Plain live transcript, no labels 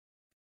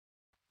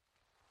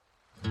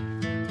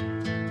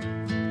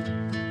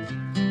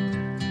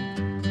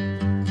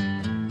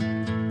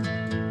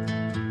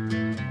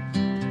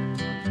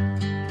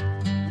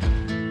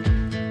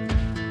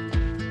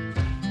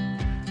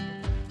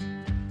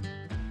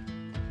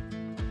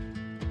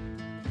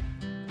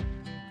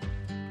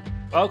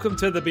Welcome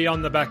to the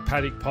Beyond the Back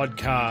Paddock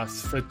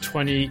podcast for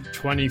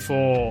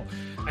 2024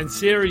 and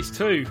Series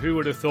 2. Who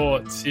would have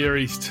thought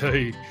Series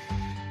 2?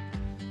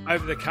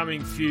 Over the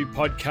coming few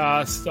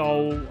podcasts,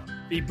 I'll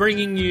be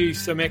bringing you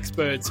some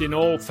experts in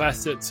all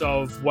facets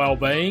of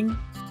well-being,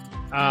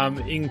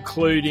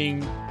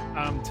 including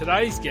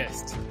today's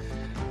guest.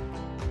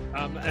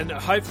 And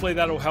hopefully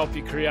that'll help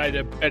you create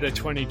a better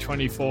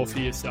 2024 for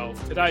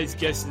yourself. Today's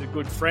guest is a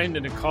good friend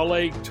and a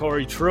colleague,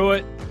 Tory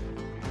Trewhitt.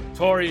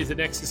 Tory is an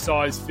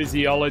exercise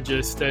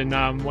physiologist,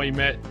 and we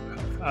met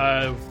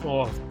 8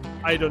 or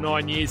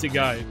 9 years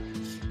ago.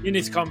 In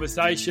this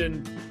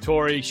conversation,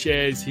 Tory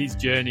shares his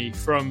journey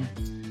from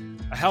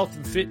a health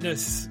and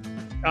fitness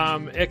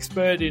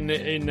expert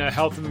in the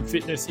health and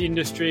fitness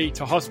industry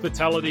to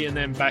hospitality and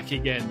then back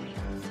again.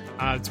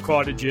 It's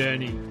quite a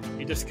journey.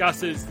 He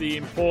discusses the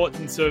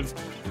importance of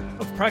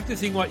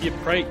practicing what you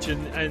preach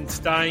and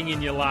staying in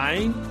your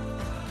lane,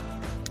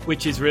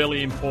 which is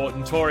really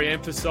important. Tory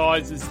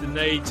emphasises the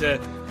need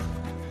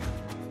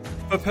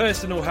for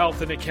personal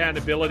health and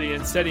accountability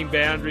and setting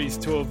boundaries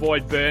to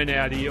avoid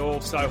burnout. He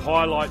also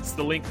highlights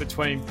the link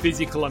between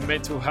physical and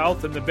mental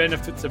health and the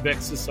benefits of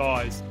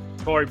exercise.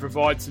 Tory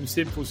provides some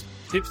simple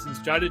tips and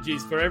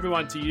strategies for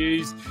everyone to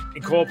use,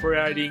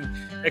 incorporating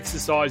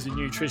exercise and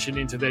nutrition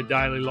into their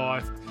daily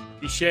life.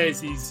 He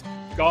shares his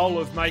goal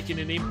of making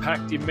an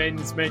impact in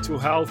men's mental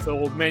health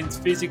or men's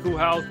physical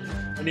health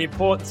and the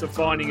importance of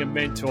finding a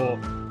mentor.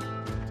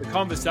 The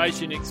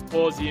conversation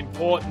explores the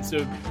importance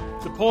of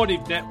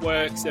supportive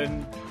networks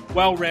and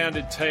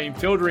well-rounded team,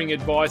 filtering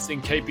advice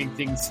and keeping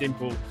things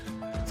simple.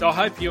 So I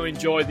hope you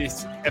enjoy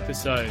this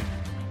episode.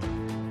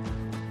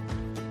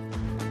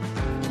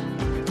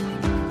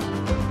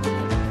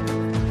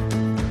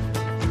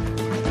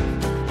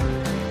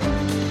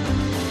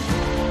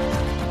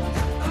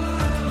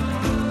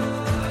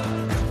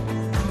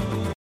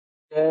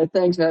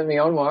 Thanks for having me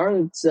on,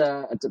 Warren. It's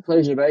a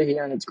pleasure to be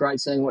here, and it's great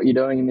seeing what you're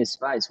doing in this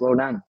space. Well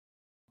done.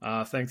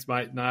 Thanks,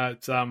 mate. No,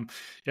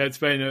 it's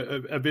been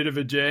a bit of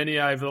a journey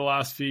over the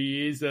last few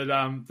years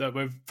that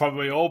we've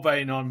probably all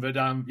been on. But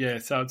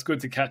so it's good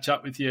to catch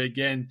up with you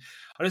again.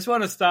 I just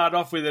want to start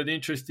off with an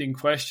interesting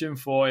question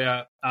for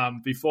you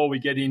before we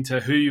get into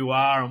who you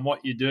are and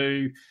what you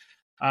do.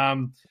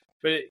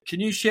 But can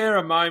you share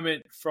a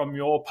moment from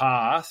your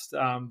past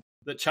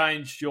that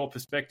changed your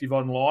perspective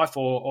on life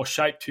or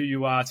shaped who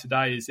you are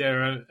today? Is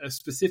there a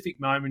specific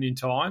moment in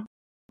time?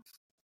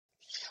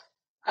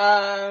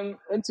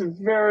 It's a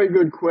very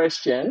good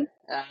question,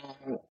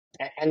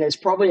 and there's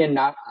probably a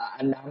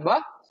number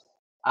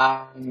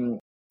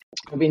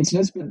of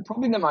incidents, but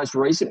probably the most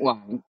recent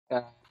one,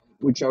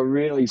 which I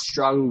really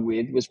struggled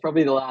with, was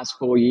probably the last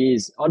 4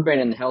 years. I'd been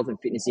in the health and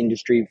fitness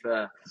industry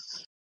for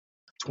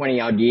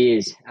 20-odd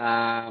years,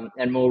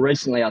 and more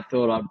recently I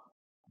thought I'd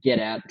get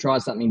out, try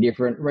something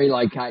different,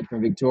 relocate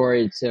from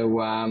Victoria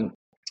to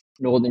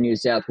northern New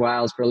South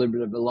Wales for a little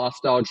bit of a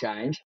lifestyle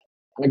change.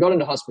 And I got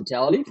into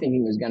hospitality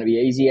thinking it was going to be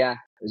easier,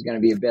 it was going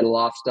to be a better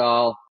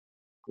lifestyle,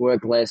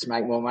 work less,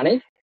 make more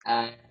money.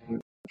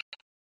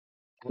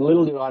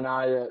 Little did I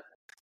know that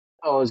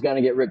I was going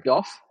to get ripped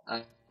off,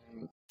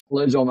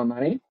 lose all my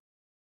money,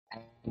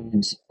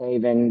 and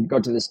even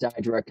got to the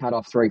stage where I cut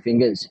off 3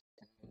 fingers.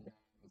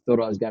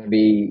 Thought I was going to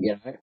be,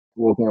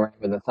 walking around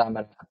with a thumb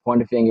and a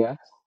pointer finger.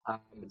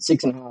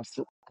 6.5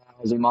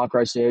 hours of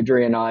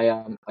microsurgery, and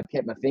I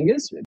kept my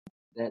fingers.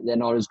 They're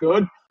not as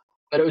good.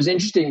 But it was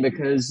interesting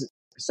because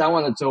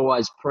someone that's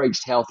always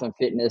preached health and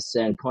fitness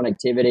and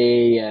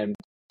connectivity and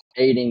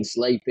eating,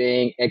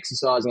 sleeping,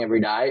 exercising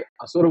every day,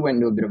 I sort of went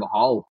into a bit of a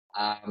hole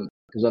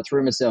because I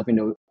threw myself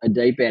into a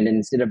deep end, and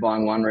instead of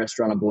buying 1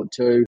 restaurant, I bought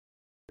 2.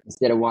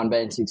 Instead of one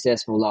being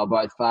successful, they were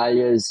both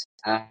failures.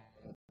 And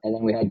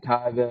then we had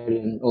COVID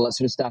and all that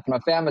sort of stuff. And I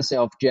found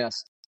myself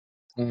just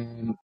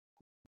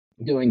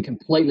doing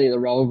completely the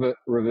role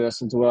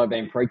reversal to what I've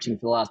been preaching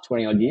for the last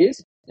 20-odd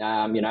years.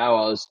 I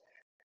was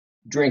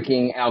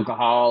drinking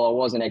alcohol, I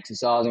wasn't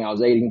exercising, I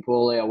was eating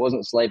poorly, I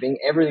wasn't sleeping.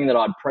 Everything that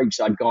I'd preached,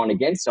 I'd gone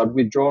against. I'd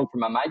withdrawn from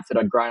my mates that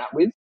I'd grown up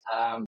with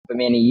for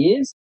many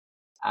years.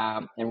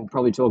 And we'll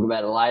probably talk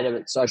about it later,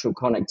 but social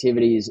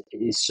connectivity is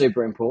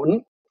super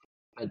important.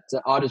 But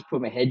I just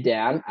put my head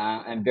down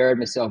and buried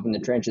myself in the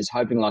trenches,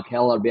 hoping like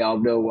hell I'd be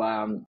able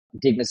to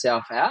dig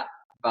myself out.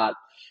 But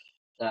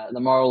the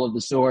moral of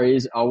the story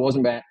is I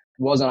wasn't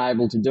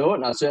able to do it,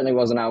 and I certainly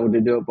wasn't able to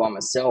do it by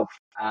myself.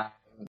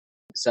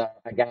 So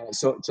again, it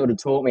sort of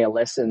taught me a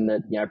lesson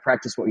that,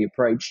 practice what you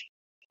preach.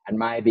 And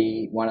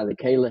maybe one of the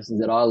key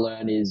lessons that I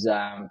learned is,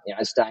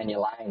 stay in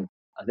your lane.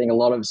 I think a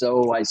lot of us are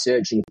always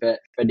searching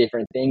for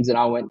different things, and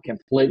I went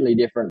completely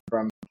different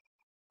from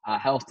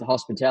health to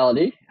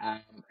hospitality.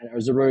 And it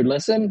was a rude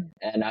lesson,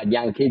 and I had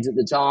young kids at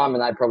the time,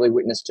 and they probably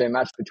witnessed too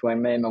much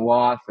between me and my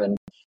wife, and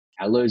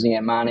losing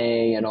our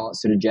money and all that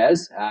sort of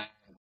jazz. I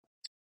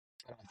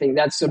think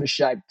that's sort of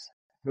shaped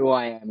who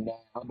I am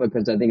now,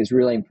 because I think it's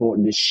really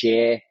important to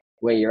share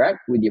where you're at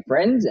with your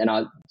friends. And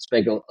I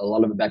speak a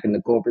lot of it back in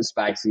the corporate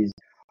space is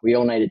we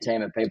all need a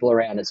team of people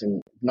around us,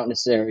 and not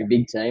necessarily a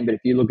big team, but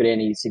if you look at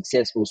any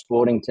successful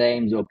sporting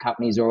teams or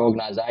companies or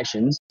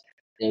organisations,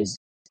 there's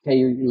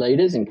key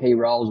leaders and key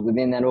roles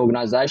within that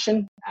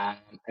organisation.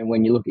 And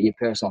when you look at your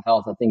personal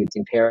health, I think it's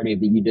imperative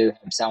that you do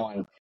have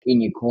someone in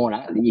your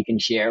corner that you can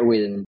share it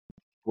with. And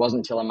it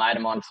wasn't until a mate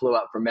of mine flew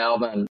up from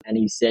Melbourne and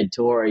he said,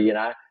 Tory,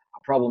 a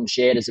problem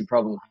shared is a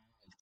problem,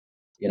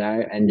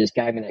 and just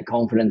gave me that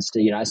confidence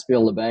to,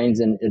 spill the beans,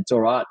 and it's all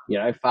right.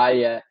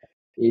 Failure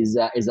is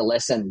a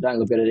lesson. Don't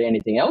look at it as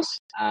anything else.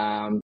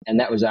 And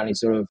that was only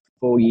sort of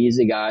 4 years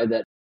ago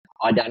that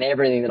I'd done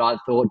everything that I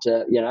thought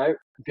to,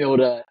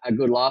 build a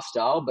good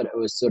lifestyle, but it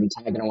was sort of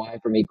taken away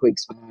from me quick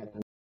smart.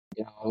 And,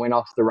 I went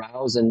off the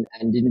rails and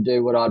didn't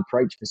do what I'd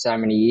preached for so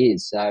many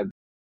years. So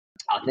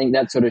I think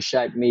that sort of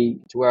shaped me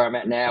to where I'm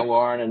at now,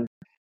 Warren.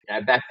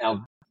 And, back I've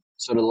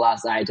sort of the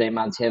last 18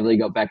 months heavily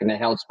got back in the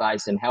health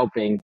space and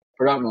helping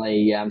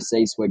predominantly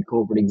C-suite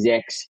corporate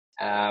execs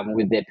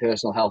with their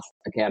personal health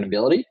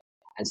accountability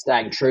and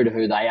staying true to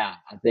who they are.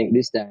 I think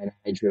this day and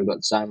age we've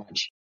got so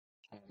much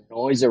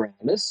noise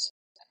around us,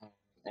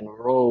 and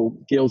we're all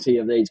guilty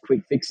of these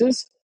quick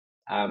fixes,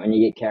 and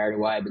you get carried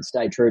away. But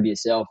stay true to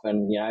yourself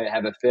and,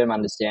 have a firm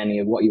understanding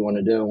of what you want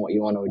to do and what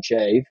you want to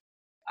achieve,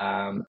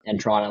 and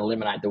try and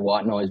eliminate the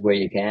white noise where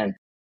you can.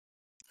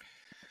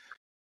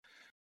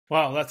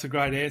 Wow, that's a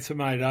great answer,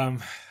 mate. I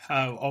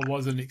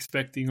wasn't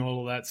expecting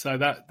all of that. So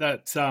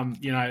that's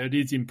it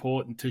is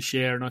important to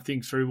share. And I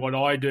think through what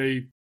I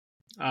do,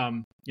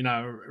 I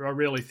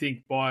really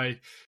think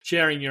by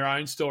sharing your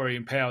own story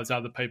empowers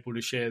other people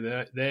to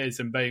share theirs,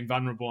 and being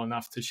vulnerable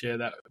enough to share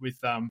that with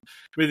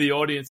the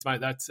audience, mate.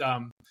 That's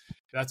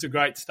a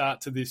great start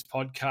to this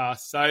podcast.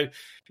 So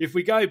if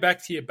we go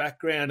back to your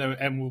background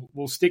and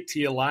we'll stick to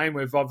your lane,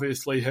 we've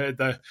obviously heard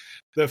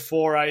the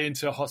foray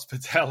into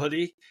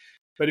hospitality.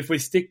 But if we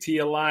stick to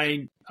your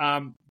lane,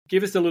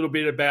 give us a little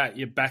bit about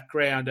your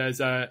background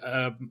as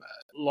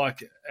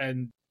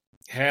and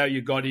how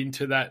you got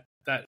into that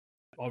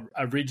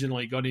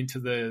originally got into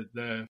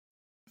the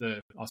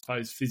I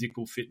suppose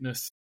physical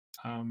fitness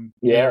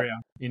area,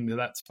 into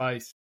that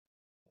space.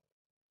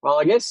 Well,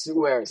 I guess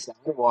where it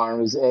started, Warren,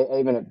 was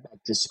even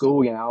back to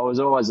school. I was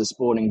always a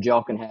sporting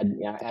jock and had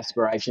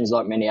aspirations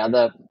like many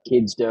other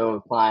kids do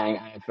of playing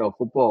AFL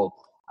football.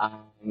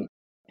 And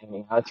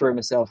I threw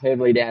myself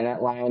heavily down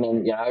that lane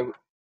and,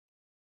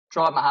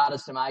 tried my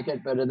hardest to make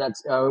it, but it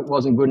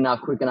wasn't good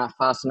enough, quick enough,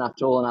 fast enough,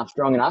 tall enough,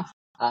 strong enough,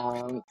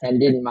 and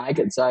didn't make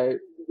it. So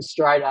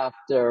straight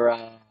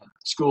after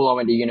school, I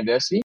went to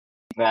university.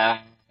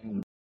 I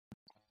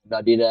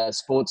did a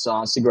sports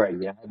science degree,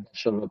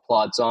 Bachelor of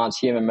Applied Science,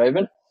 Human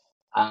Movement,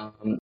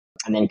 and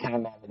then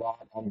came out of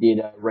that and did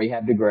a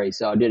rehab degree.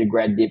 So I did a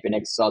grad dip in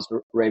exercise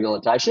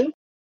rehabilitation.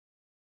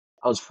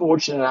 I was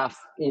fortunate enough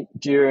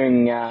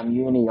during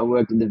uni, I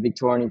worked at the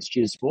Victorian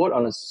Institute of Sport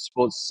on a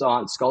sports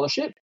science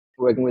scholarship,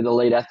 working with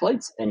elite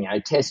athletes and,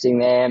 testing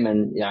them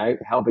and,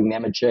 helping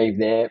them achieve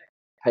their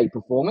peak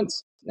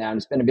performance. I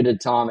spent a bit of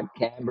time at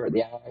Canberra at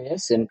the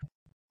RAS, and it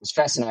was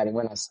fascinating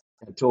when I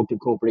talk to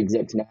corporate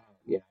execs now,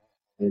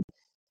 and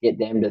get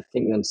them to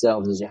think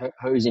themselves as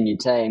who's in your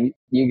team.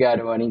 You go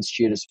to an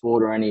Institute of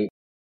Sport or any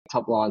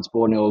top-line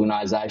sporting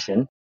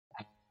organisation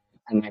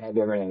and they have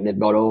everything. They've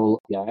got all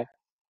the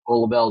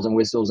bells and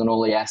whistles and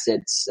all the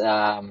assets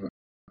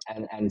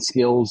and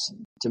skills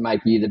to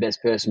make you the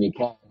best person you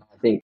can. I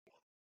think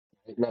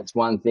that's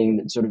one thing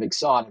that sort of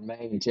excited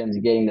me in terms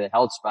of getting to the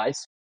health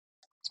space.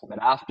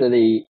 But after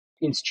the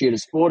Institute of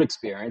Sport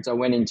experience, I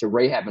went into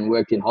rehab and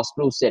worked in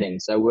hospital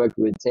settings. So I worked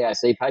with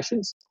TAC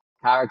patients,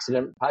 car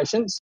accident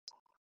patients,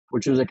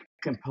 which was a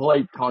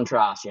complete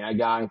contrast,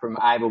 going from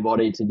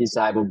able-bodied to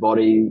disabled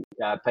body,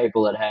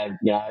 people that have,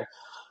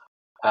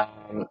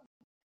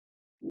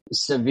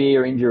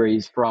 severe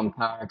injuries from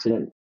car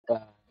accidents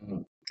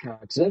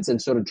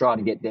and sort of try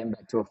to get them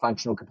back to a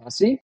functional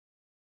capacity.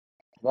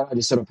 Then I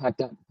just sort of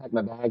packed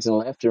my bags and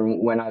left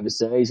and went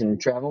overseas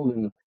and travelled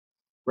and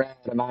ran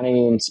out of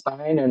money in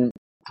Spain and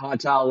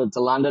hightailed it to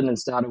London and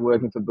started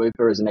working for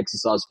BUPA as an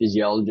exercise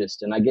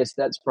physiologist. And I guess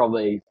that's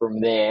probably from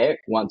there,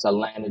 once I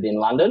landed in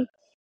London,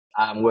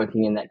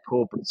 working in that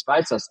corporate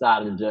space, I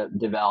started to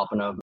develop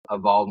and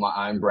evolve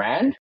my own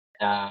brand.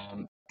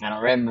 And I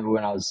remember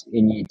when I was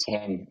in year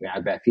 10,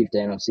 about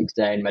 15 or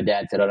 16, my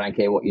dad said, I don't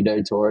care what you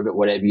do, Tory, but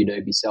whatever you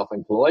do, be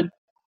self-employed.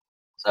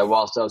 So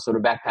whilst I was sort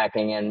of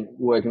backpacking and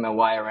working my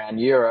way around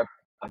Europe,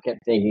 I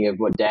kept thinking of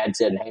what Dad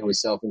said, and he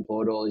was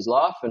self-employed all his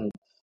life. And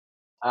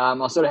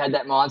I sort of had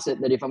that mindset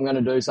that if I'm going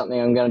to do something,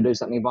 I'm going to do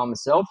something by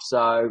myself.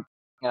 So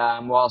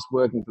whilst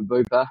working for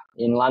BUPA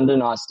in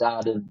London, I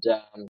started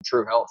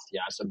True Health,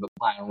 sort of a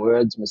play on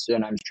words. My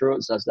surname's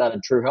Trewhitt, so I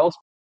started True Health.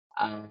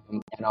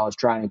 And I was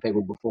training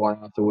people before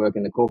and after work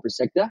in the corporate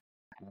sector,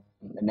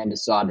 and then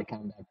decided to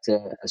come back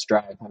to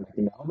Australia, come back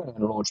to Melbourne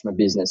and launch my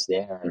business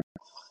there. And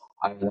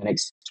over the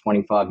next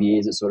 25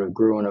 years, it sort of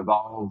grew and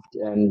evolved,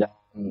 and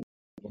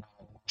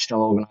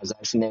national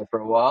organisation there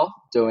for a while,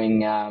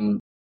 doing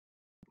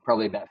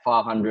probably about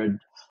 500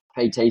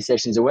 PT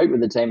sessions a week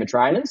with a team of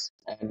trainers.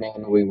 And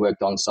then we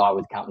worked on site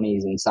with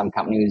companies, and some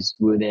companies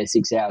were there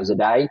 6 hours a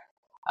day.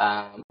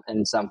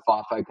 And some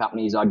FIFO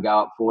companies, I'd go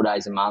up 4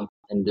 days a month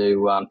and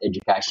do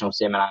educational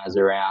seminars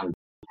around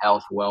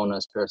health,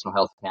 wellness, personal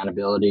health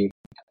accountability,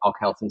 occ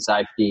health and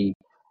safety,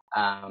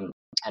 and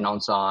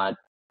on-site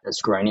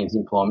screenings,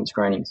 employment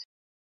screenings.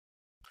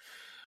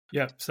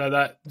 Yeah.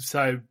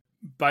 So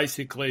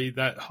basically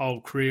that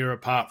whole career,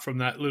 apart from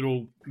that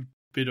little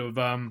bit of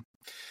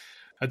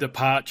a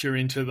departure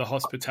into the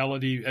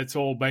hospitality, it's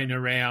all been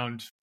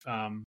around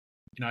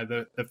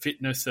the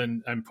fitness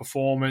and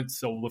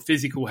performance, or the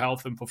physical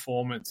health and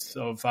performance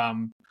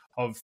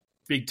of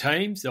big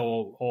teams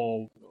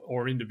or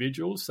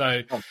individuals.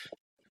 So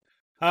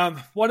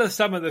what are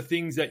some of the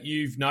things that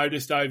you've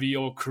noticed over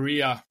your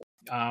career?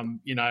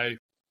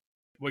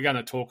 We're going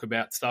to talk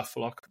about stuff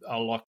like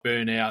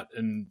burnout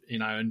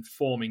and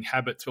forming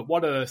habits, but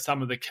what are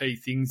some of the key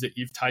things that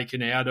you've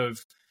taken out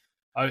of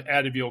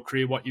your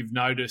career, what you've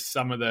noticed,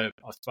 some of the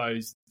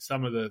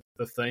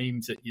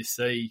themes that you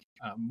see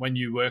when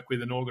you work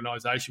with an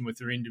organisation, with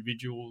their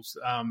individuals,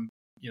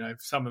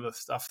 some of the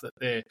stuff that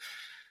they're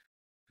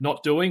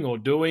not doing, or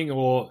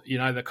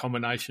the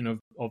combination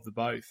of the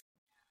both?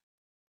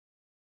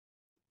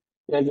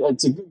 Yeah,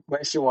 it's a good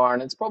question,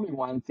 Warren. It's probably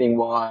one thing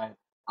why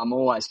I'm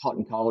always hot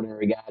and cold in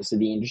regards to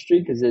the industry,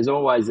 because there's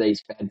always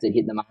these fads that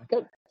hit the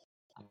market.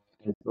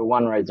 And for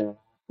one reason or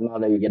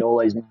another, you get all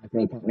these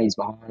marketing companies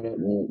behind it,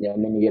 and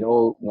then you get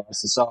all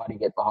society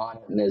get behind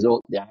it, and there's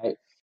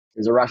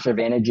a rush of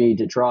energy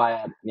to try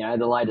out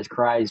the latest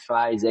craze,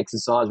 phase,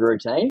 exercise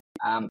routine.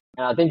 And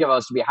I think if I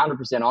was to be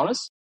 100%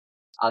 honest,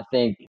 I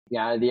think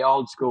the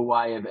old school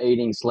way of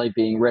eating,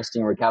 sleeping,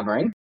 resting,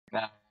 recovering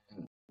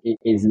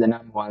is the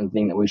number one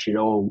thing that we should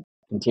all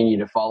continue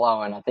to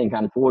follow. And I think,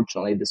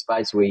 unfortunately, the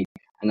space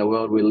and the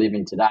world we live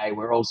in today,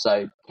 we're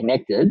also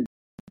connected.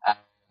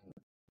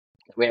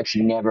 We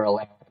actually never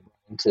allow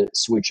to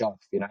switch off.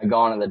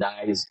 Gone are the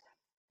days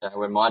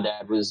when my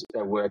dad was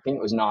working,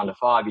 it was 9 to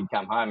 5, you'd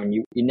come home and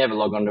you never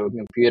log onto a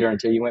computer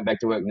until you went back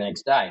to work the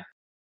next day.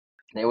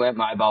 There weren't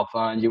mobile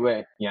phones. You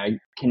weren't,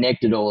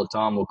 connected all the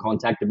time or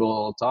contactable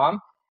all the time.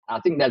 And I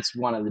think that's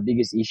one of the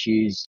biggest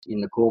issues in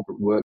the corporate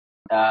work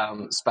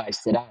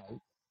space today,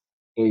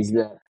 is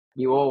that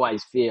you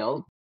always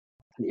feel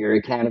that you're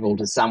accountable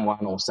to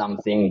someone or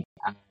something.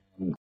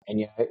 And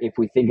if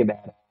we think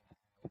about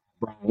it,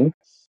 brain,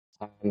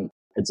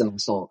 it's a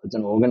muscle, it's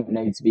an organ. It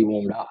needs to be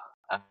warmed up.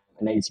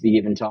 It needs to be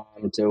given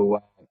time to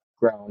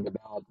grow and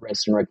develop,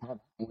 rest and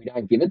recover. And we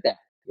don't give it that.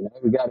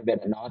 We go to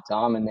bed at night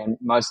time, and then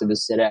most of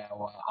us set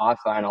our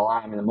iPhone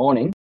alarm in the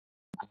morning,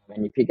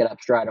 and you pick it up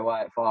straight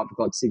away at 5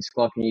 o'clock, 6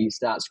 o'clock, and you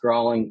start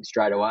scrolling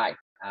straight away.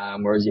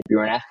 Whereas if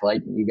you're an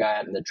athlete and you go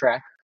out in the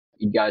track,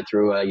 you'd go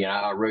through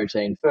a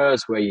routine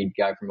first, where you'd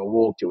go from a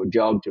walk to a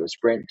jog to a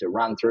sprint to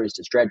run throughs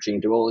to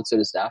stretching to all that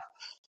sort of stuff.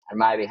 And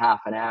maybe half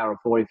an hour or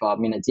 45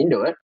 minutes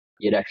into it,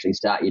 you'd actually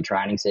start your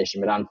training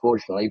session. But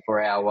unfortunately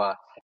for our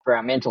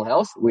mental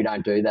health, we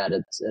don't do that.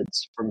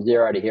 It's from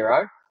zero to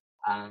hero.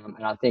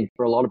 And I think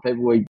for a lot of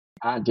people, we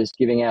aren't just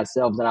giving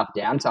ourselves enough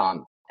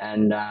downtime.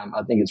 And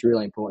I think it's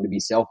really important to be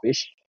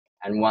selfish.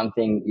 And one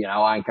thing,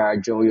 I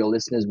encourage all your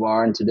listeners,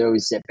 Warren, to do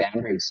is set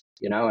boundaries,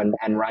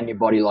 and run your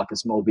body like a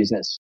small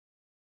business.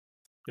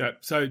 Yeah.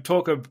 So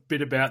talk a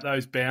bit about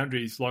those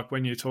boundaries, like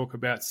when you talk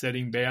about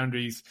setting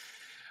boundaries,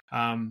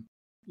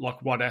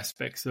 like what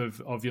aspects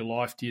of your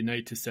life do you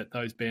need to set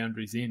those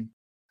boundaries in?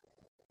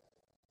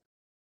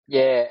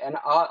 Yeah, and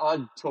I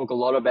talk a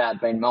lot about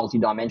being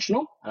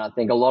multidimensional, and I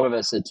think a lot of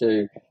us are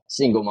too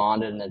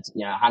single-minded, and it's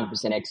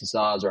 100%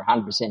 exercise or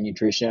 100%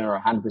 nutrition or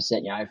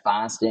 100%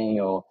 fasting,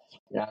 or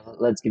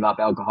let's give up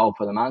alcohol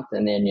for the month,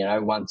 and then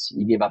once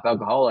you give up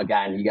alcohol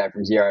again, you go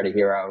from zero to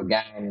hero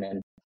again.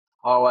 And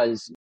I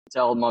always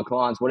tell my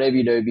clients, whatever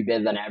you do, be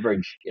better than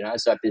average.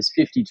 So if there's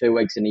 52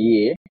 weeks in a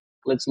year,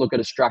 let's look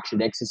at a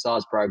structured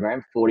exercise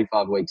program,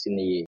 45 weeks in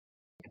the year.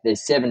 If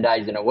there's 7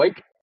 days in a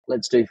week,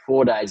 let's do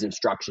 4 days of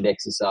structured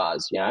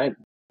exercise,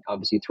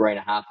 obviously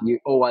 3.5. You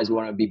always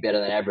want to be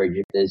better than average.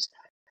 If there's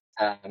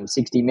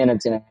 60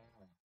 minutes in an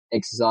hour,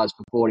 exercise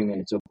for 40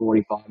 minutes or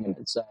 45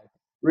 minutes. So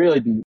really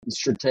be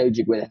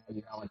strategic with how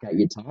you allocate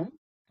your time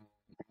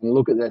and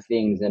look at the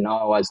things. And I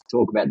always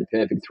talk about the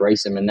perfect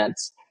threesome, and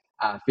that's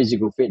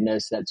physical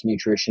fitness, that's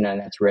nutrition,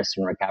 and that's rest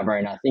and recovery.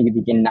 And I think if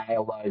you can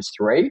nail those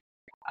three,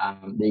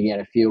 then you're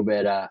going to feel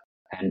better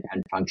and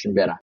function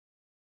better.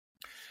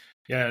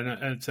 Yeah,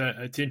 and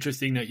it's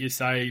interesting that you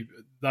say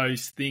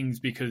those things,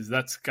 because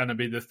that's going to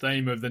be the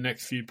theme of the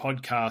next few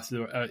podcasts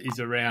is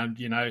around,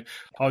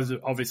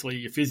 obviously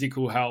your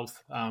physical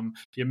health,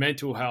 your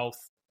mental health,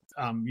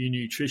 your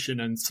nutrition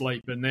and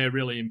sleep. And they're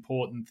really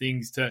important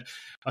things to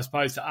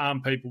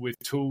arm people with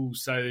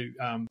tools so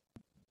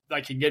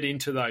they can get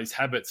into those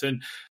habits.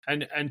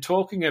 And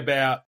talking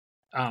about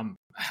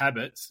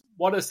habits,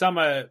 what are some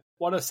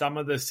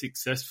of the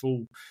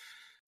successful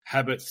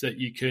habits that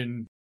you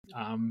can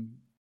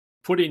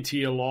put into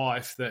your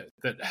life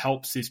that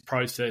helps this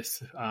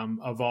process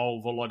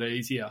evolve a lot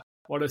easier?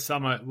 What are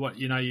some of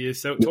you're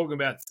talking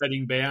about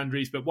setting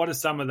boundaries, but what are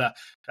some of the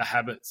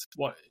habits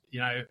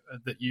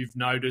that you've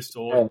noticed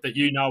or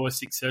that are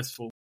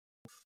successful?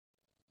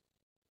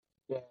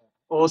 Yeah,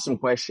 awesome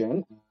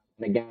question.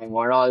 And again,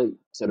 when I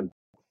sort of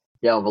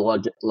delve a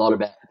lot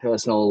about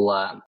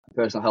personal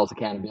health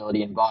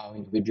accountability and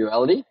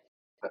bio-individuality.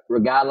 But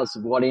regardless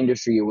of what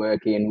industry you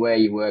work in, where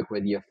you work,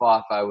 whether you're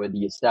FIFO, whether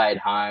you stay at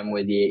home,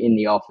 whether you're in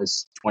the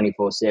office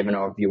 24/7,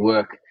 or if you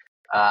work,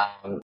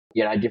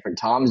 different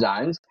time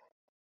zones,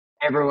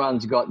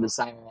 everyone's got the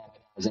same amount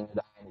of hours in a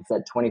day. And it's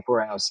that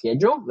 24-hour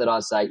schedule that I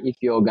say, if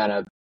you're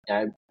going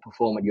to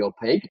perform at your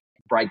peak,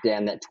 break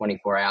down that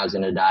 24 hours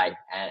in a day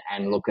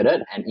and look at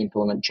it and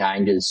implement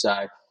changes.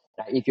 So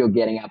if you're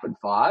getting up at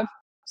 5,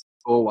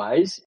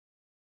 always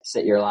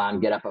set your alarm,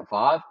 get up at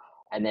 5,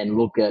 and then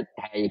look at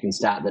how you can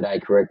start the day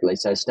correctly.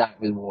 So start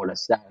with water,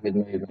 start with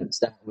movement,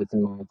 start with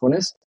some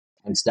mindfulness,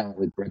 and start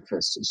with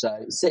breakfast.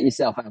 So set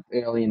yourself up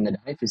early in the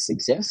day for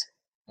success,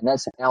 and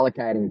that's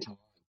allocating time.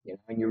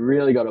 And you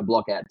really got to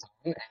block out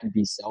time and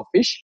be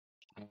selfish.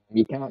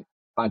 You can't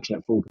function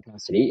at full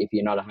capacity if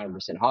you're not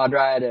 100%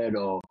 hydrated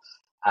or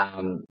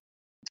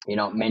you're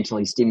not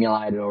mentally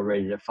stimulated or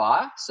ready to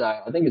fire. So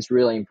I think it's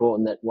really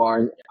important that,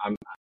 Warren,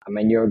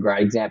 you're a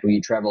great example.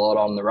 You travel a lot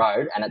on the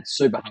road, and it's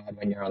super hard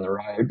when you're on the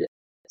road.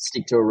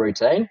 Stick to a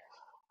routine.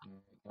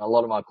 A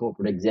lot of my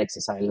corporate execs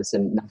are saying,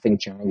 listen, nothing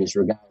changes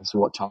regardless of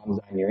what time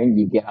zone you're in.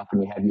 You get up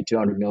and you have your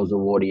 200 mils of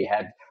water. You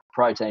have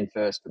protein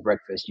first for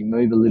breakfast. You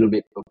move a little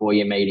bit before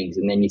your meetings,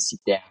 and then you sit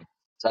down.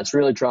 So it's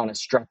really trying to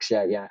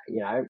structure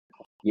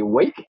your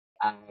week.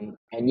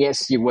 And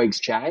yes, your weeks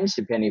change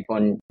depending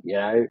upon,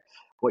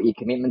 what your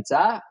commitments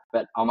are.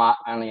 But I'm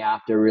only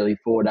after really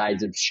 4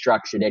 days of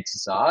structured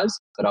exercise.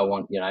 But I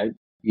want,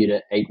 you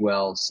to eat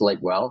well, sleep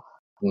well,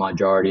 the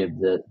majority of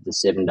the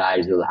 7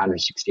 days or the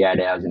 168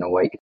 hours in a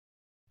week.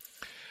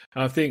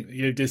 I think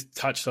you just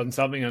touched on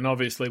something, and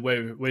obviously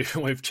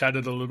we've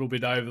chatted a little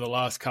bit over the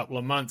last couple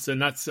of months,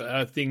 and that's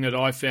a thing that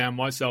I found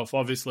myself.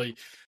 Obviously,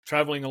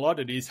 traveling a lot,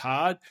 it is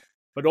hard,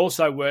 but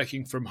also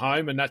working from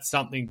home, and that's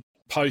something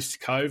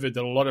post-COVID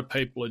that a lot of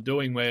people are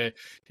doing, where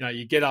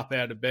you get up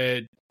out of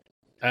bed,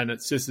 and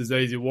it's just as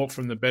easy to walk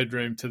from the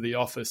bedroom to the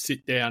office,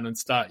 sit down and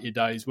start your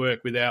day's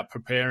work without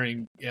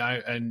preparing,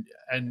 and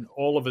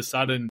all of a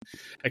sudden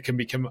it can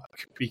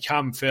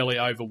become fairly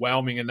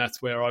overwhelming. And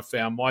that's where I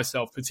found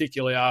myself,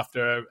 particularly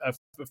after a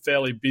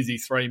fairly busy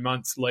 3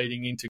 months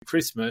leading into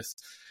Christmas.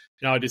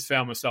 I just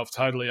found myself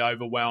totally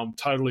overwhelmed,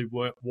 totally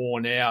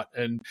worn out,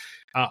 and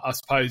I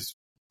suppose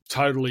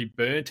totally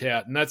burnt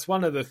out. And that's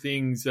one of the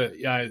things that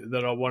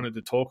that I wanted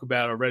to talk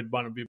about. I read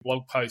one of your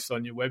blog posts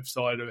on your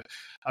website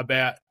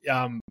about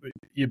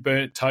your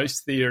burnt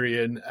toast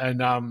theory, and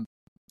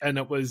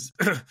it was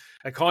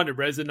it kind of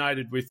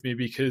resonated with me,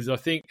 because I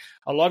think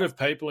a lot of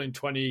people in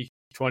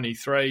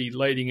 2023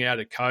 leading out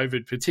of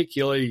COVID,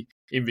 particularly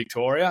in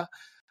Victoria,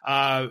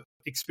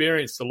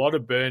 experienced a lot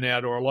of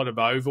burnout or a lot of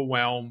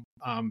overwhelm,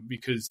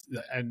 because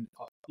a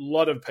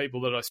lot of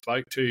people that I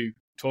spoke to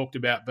talked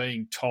about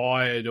being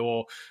tired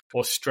or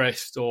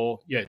stressed or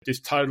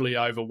just totally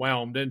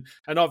overwhelmed, and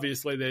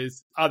obviously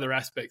there's other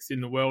aspects in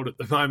the world at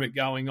the moment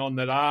going on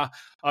that are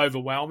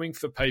overwhelming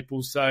for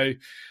people. So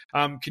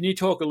can you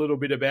talk a little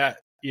bit about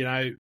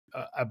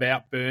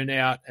about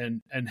burnout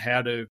and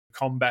how to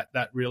combat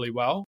that really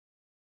well?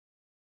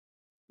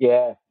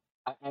 Yeah,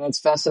 and it's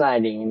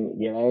fascinating,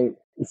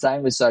 the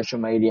same with social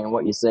media and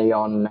what you see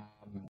on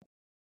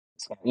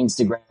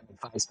Instagram and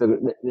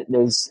Facebook.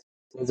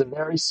 There's a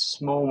very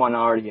small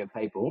minority of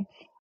people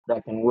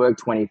that can work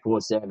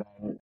 24/7,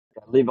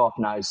 live off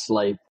no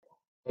sleep,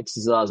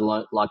 exercise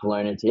like a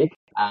lunatic,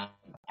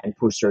 and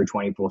push through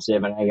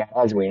 24/7.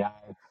 As we know,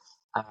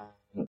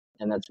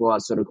 and that's why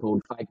it's sort of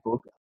called fake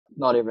book.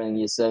 Not everything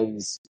you see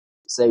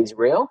is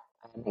real.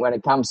 And when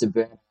it comes to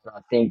burnout, I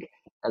think,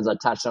 as I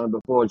touched on it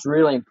before, it's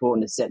really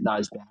important to set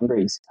those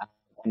boundaries.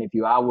 And if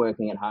you are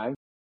working at home,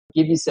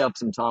 give yourself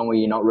some time where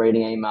you're not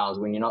reading emails,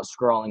 when you're not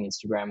scrolling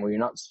Instagram, where you're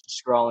not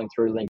scrolling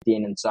through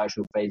LinkedIn and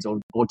social feeds,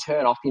 or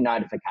turn off your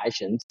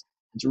notifications.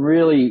 It's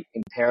really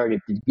imperative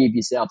to give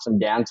yourself some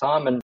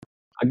downtime. And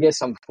I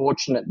guess I'm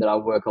fortunate that I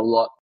work a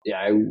lot,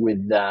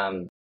 with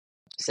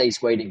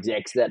C-suite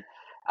execs that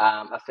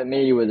are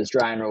familiar with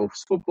Australian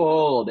rules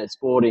football, or they're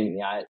sporting,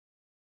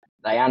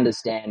 they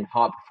understand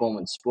high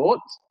performance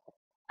sports.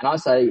 And I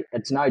say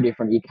it's no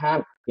different. You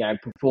can't,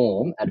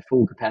 perform at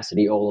full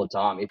capacity all the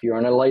time. If you're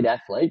an elite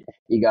athlete,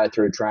 you go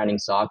through training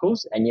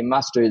cycles, and you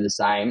must do the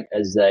same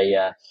as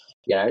to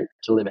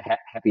live a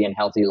happy and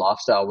healthy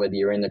lifestyle, whether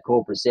you're in the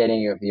corporate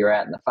setting or if you're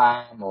out in the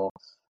farm or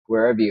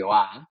wherever you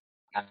are.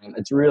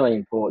 It's really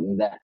important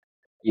that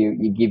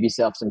you give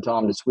yourself some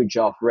time to switch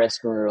off,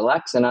 rest and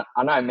relax. And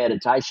I know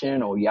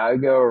meditation or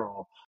yoga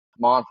or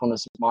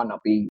mindfulness might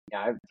not be,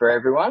 for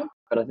everyone,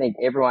 but I think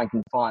everyone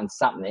can find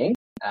something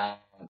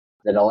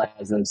that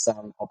allows them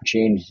some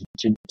opportunity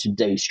to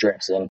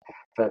de-stress. And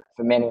for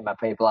many of my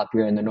people up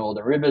here in the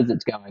Northern Rivers,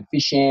 it's going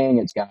fishing,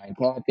 it's going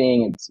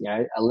camping, it's,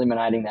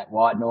 eliminating that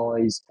white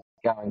noise,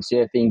 going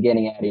surfing,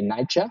 getting out in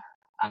nature.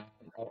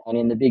 And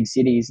in the big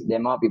cities, there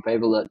might be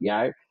people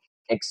that,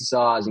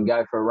 exercise and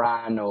go for a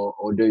run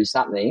or do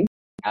something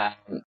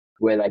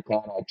where they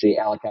can actually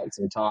allocate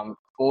some time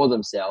for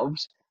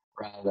themselves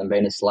rather than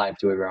being a slave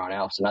to everyone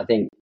else. And I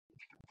think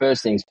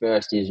first things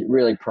first is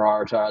really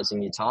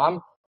prioritising your time.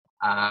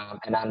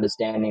 and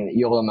understanding that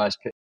you're the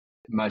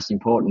most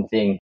important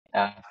thing,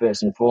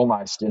 first and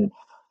foremost. And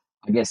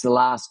I guess the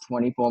last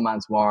 24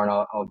 months, Warren,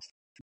 I've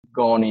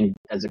gone in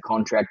as a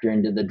contractor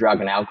into the drug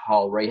and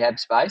alcohol rehab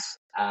space.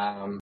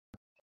 And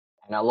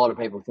a lot of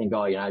people think,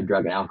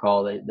 drug and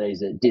alcohol,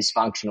 these are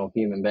dysfunctional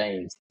human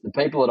beings. The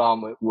people that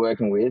I'm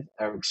working with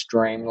are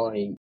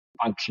extremely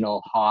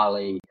functional,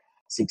 highly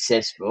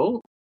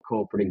successful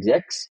corporate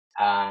execs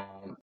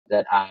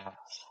that are,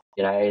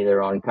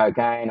 either on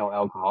cocaine or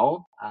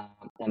alcohol.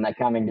 And they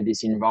come into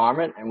this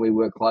environment and we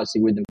work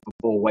closely with them for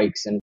 4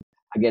 weeks. And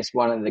I guess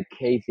one of the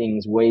key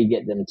things we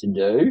get them to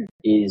do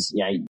is,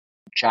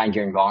 change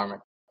your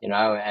environment,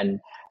 and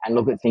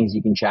look at things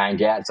you can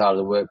change outside of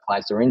the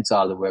workplace or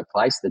inside of the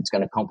workplace that's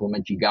going to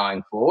complement you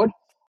going forward.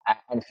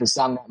 And for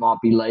some, that might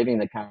be leaving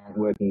the current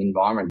working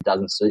environment that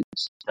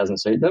doesn't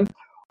suit them,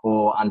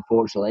 or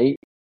unfortunately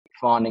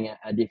finding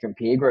a different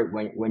peer group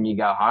when you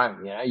go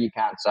home. You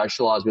can't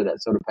socialise with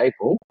that sort of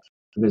people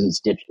because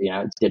it's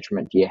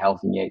detriment to your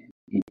health and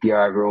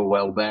your overall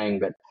well-being.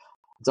 But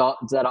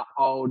it's that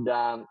old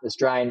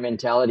Australian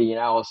mentality,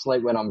 I'll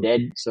sleep when I'm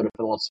dead sort of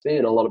philosophy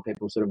that a lot of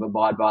people sort of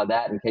abide by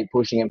that and keep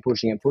pushing and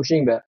pushing and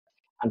pushing. But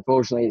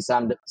unfortunately, at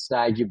some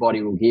stage, your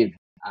body will give.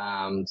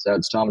 So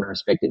it's time to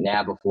respect it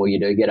now before you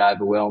do get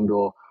overwhelmed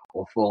or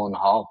fall in the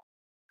hole.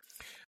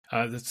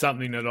 That's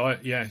something that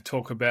I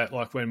talk about,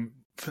 like when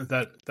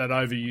that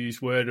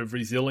overused word of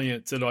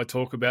resilience that I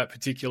talk about,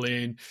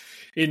 particularly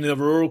in the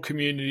rural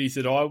communities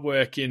that I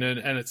work in,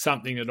 and it's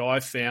something that I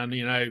found,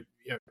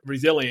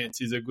 resilience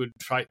is a good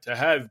trait to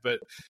have, but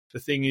the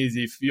thing is,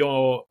 if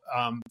you're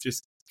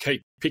just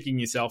keep picking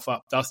yourself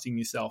up, dusting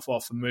yourself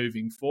off and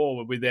moving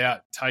forward without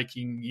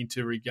taking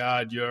into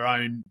regard your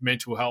own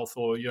mental health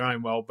or your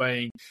own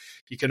well-being,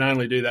 you can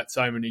only do that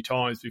so many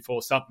times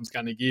before something's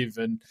going to give.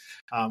 And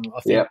I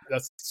think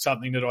that's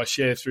something that I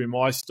share through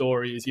my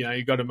story is,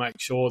 you've got to make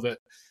sure that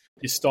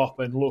you stop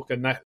and look,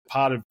 and that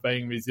part of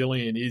being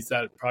resilient is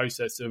that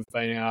process of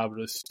being able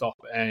to stop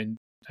and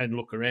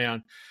look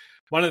around.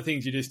 One of the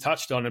things you just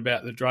touched on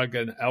about the drug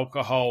and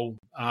alcohol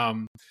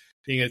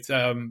thing, it's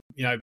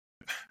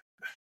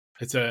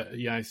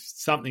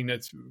it's something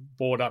that's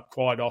brought up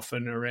quite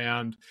often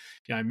around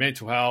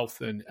mental health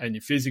and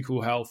your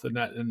physical health and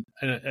that,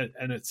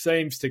 and it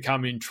seems to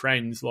come in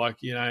trends. Like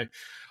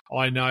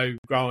I know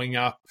growing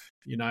up,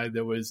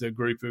 there was a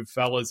group of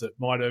fellas that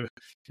might have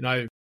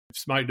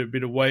smoked a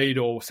bit of weed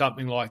or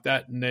something like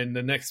that, and then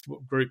the next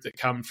group that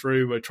come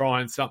through were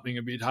trying something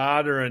a bit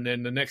harder, and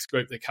then the next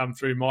group that come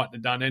through mightn't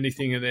have done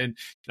anything, and then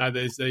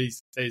there's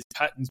these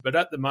patterns. But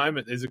at the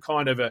moment there's a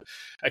kind of a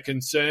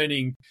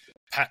concerning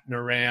pattern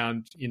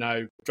around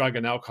drug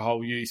and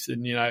alcohol use,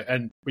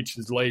 and which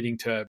is leading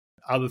to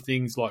other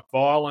things like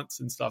violence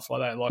and stuff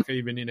like that. Like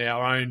even in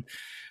our own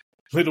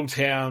little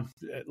town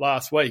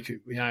last week,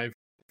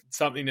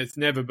 something that's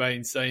never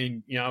been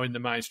seen, in the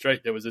main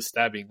street, there was a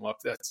stabbing. Like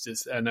that's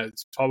just, and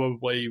it's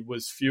probably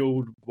was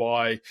fueled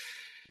by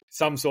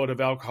some sort of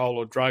alcohol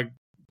or drug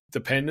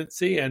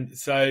dependency. And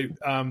so,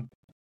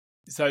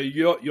 so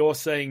you're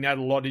seeing that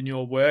a lot in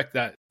your work,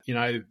 that,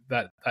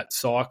 that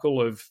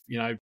cycle of,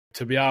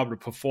 to be able to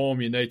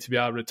perform, you need to be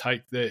able to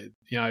take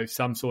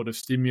some sort of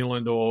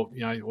stimulant or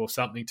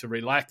something to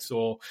relax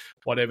or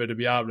whatever to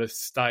be able to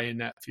stay in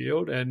that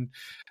field. And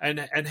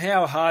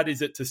how hard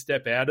is it to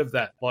step out of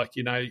that? Like,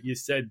 you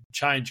said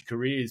change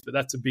careers, but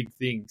that's a big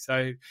thing.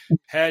 So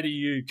how do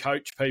you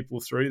coach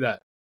people through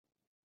that?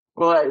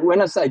 Well,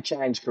 when I say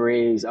change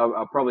careers,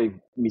 I'll probably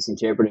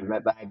misinterpret it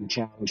about behaviour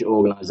change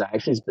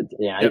organisations, but,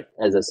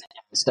 as I said,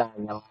 staying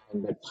in your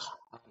lane. But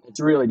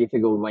it's really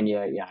difficult when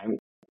you're,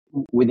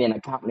 within a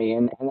company,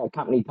 and a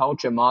company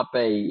culture might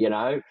be,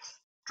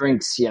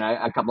 drinks,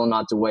 a couple of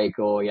nights a week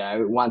or,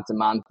 once a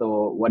month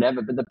or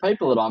whatever. But the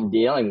people that I'm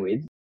dealing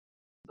with,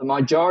 the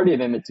majority of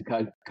them, it's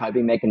a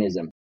coping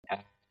mechanism.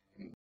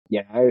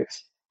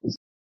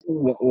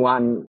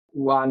 One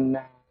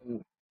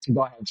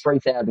guy had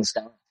 3,000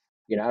 staff.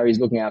 He's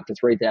looking after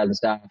 3,000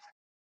 staff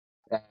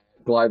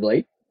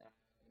globally.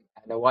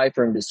 And the way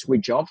for him to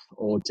switch off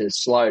or to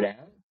slow down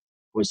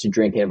was to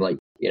drink heavily.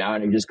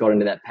 And he just got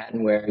into that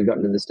pattern where he got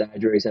into the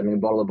stage where he's having a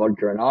bottle of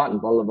vodka a night and a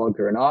bottle of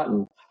vodka a night.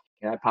 And,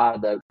 part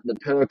of the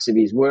perks of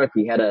his work,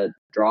 he had a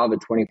driver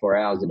 24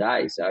 hours a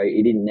day. So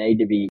he didn't need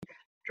to be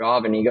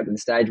driving. He got to the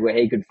stage where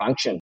he could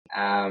function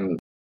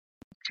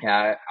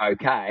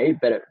okay.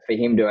 But for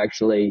him to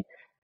actually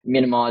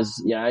minimise,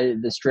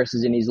 the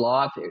stresses in his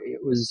life,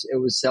 it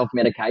was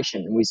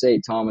self-medication. And we see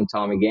it time and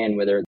time again,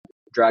 whether it's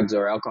drugs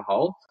or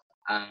alcohol.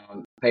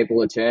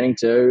 People are turning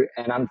to,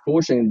 and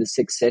unfortunately the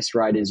success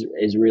rate is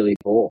really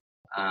poor.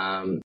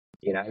 40%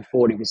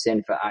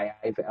 for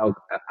AA for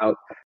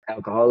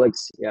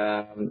alcoholics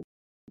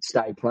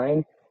stay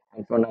clean,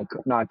 and for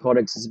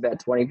narcotics it's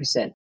about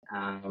 20%.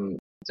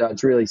 So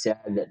it's really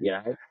sad that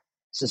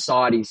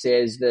society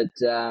says that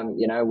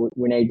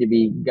we need to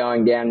be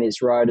going down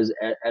this road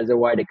as a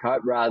way to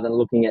cope, rather than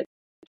looking at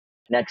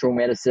natural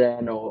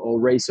medicine or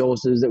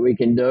resources that we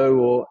can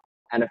do,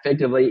 and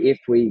effectively, if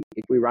we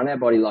run our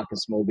body like a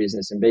small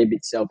business and be a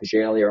bit selfish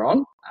earlier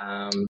on,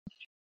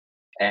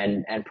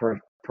 and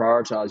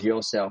prioritize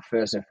yourself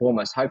first and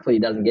foremost. Hopefully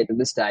it doesn't get to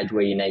the stage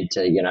where you need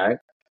to,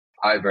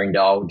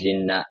 overindulge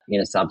in a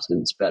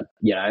substance. But,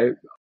 the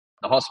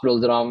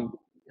hospitals that I'm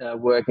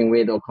working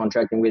with or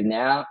contracting with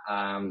now,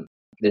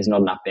 there's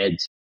not enough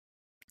beds.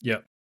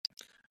 Yep.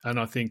 And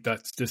I think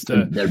that's just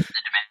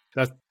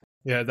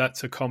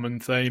that's a common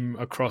theme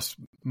across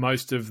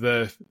most of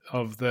the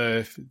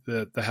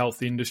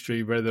health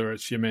industry, whether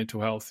it's your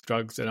mental health,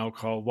 drugs and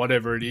alcohol,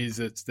 whatever it is.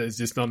 There's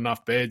just not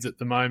enough beds at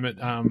the moment,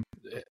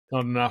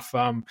 not enough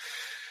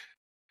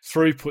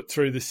throughput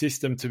through the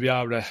system to be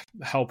able to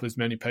help as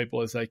many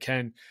people as they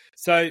can.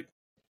 So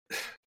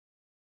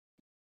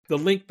the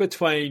link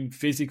between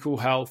physical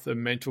health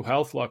and mental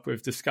health, like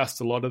we've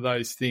discussed a lot of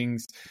those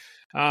things,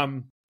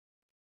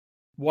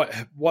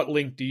 what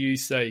link do you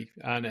see,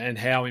 and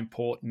how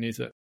important is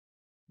it?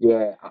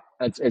 Yeah,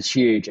 it's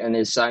huge, and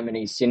there's so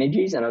many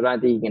synergies, and I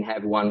don't think you can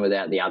have one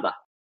without the other,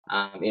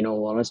 in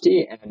all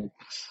honesty. And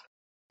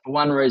for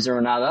one reason or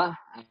another,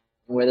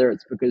 whether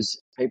it's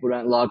because people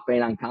don't like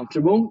being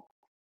uncomfortable,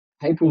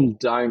 people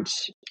don't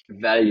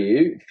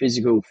value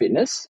physical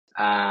fitness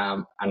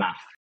enough.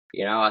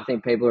 I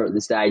think people are at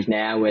the stage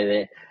now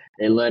where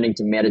they're learning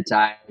to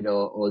meditate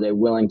or they're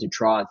willing to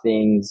try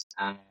things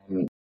that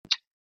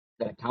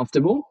are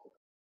comfortable.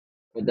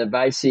 But the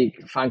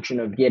basic function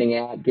of getting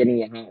out, getting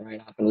your heart rate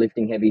up and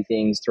lifting heavy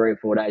things 3 or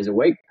 4 days a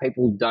week,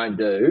 people don't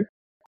do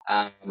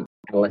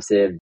unless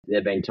they've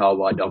been told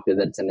by a doctor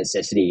that it's a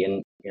necessity.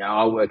 And,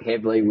 I work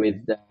heavily with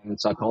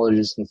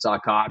psychologists and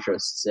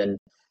psychiatrists, and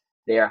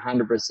they're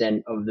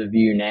 100% of the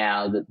view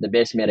now that the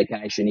best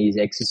medication is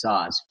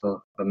exercise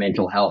for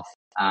mental health.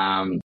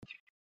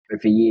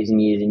 But for years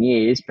and years and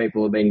years,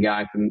 people have been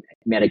going for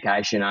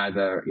medication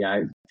over,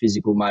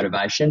 physical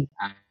motivation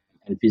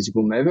and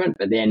physical movement.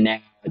 But they're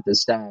now at the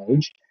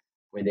stage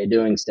where they're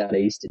doing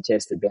studies to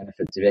test the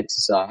benefits of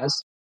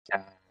exercise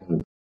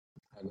over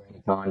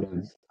any kind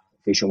of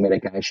official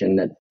medication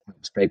that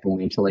helps people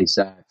mentally.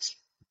 So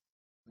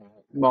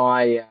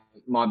my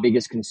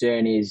biggest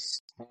concern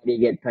is, how do you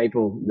get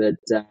people that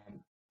are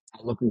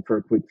looking for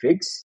a quick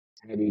fix?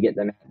 How do you get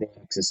them out there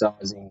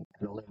exercising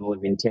at a level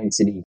of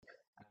intensity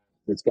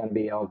that's going to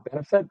be of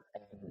benefit?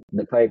 And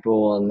the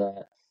people and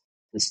the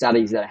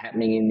studies that are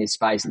happening in this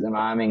space at the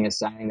moment are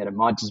saying that it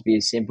might just be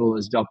as simple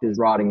as doctors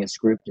writing a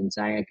script and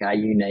saying, okay,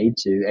 you need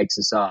to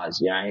exercise,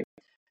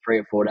 3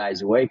 or 4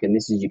 days a week, and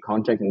this is your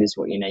contract and this is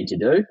what you need to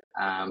do,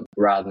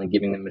 rather than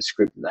giving them a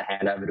script that they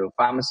hand over to a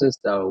pharmacist.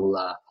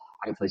 They'll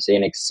hopefully see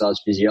an exercise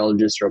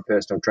physiologist or a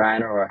personal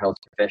trainer or a health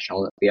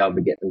professional that will be able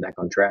to get them back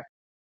on track.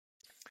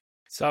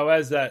 So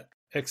as that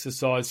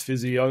exercise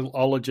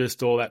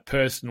physiologist or that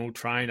personal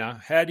trainer,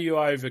 how do you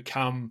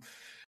overcome,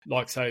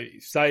 like, say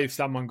if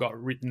someone got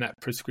written that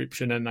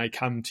prescription and they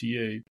come to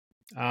you,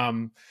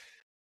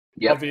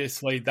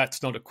 obviously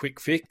that's not a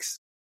quick fix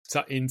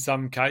in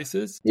some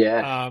cases.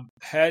 Yeah.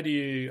 How do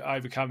you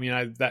overcome,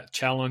 that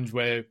challenge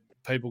where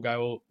people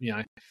go,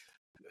 well,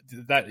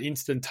 that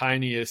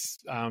instantaneous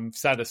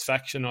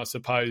satisfaction, I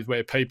suppose,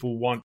 where people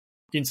want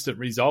instant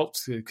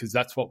results because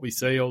that's what we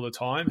see all the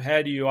time.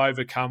 How do you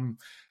overcome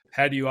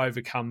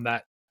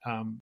that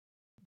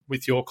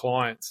with your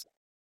clients?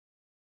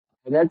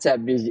 That's our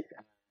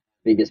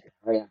biggest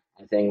barrier,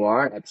 I think,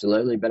 Warren,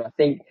 absolutely. But I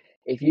think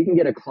if you can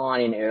get a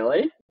client in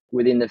early,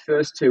 within the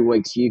first 2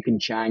 weeks, you can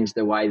change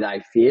the way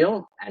they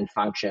feel and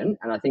function.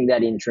 And I think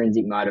that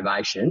intrinsic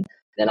motivation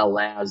then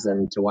allows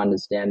them to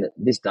understand that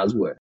this does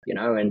work,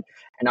 and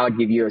I'd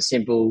give you a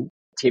simple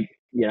tip,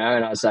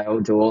 and I say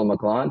to all of my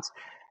clients,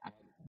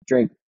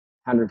 drink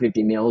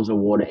 150 mils of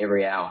water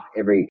every hour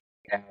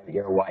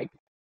you're awake,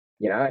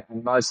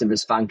 and most of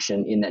us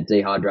function in that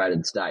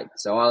dehydrated state.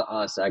 So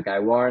I say, okay,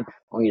 Warren,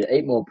 I want you to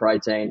eat more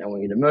protein. I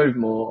want you to move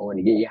more. I want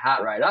you to get your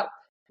heart rate up.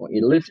 I want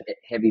you to lift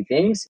heavy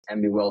things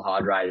and be well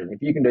hydrated.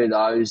 If you can do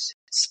those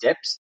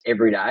steps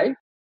every day,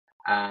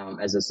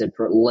 as I said,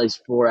 for at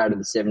least 4 out of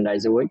the 7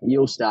 days a week,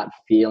 you'll start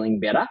feeling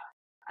better.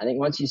 I think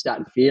once you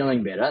start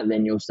feeling better,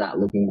 then you'll start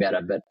looking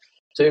better. But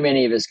too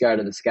many of us go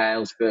to the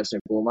scales first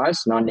and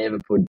foremost, and I never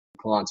put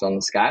clients on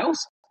the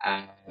scales.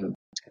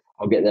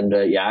 I'll get them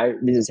to,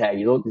 this is how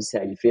you look, this is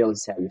how you feel,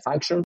 this is how you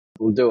function.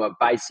 We'll do a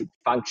basic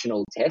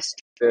functional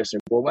test first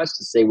and foremost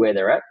to see where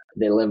they're at,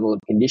 their level of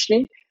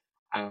conditioning.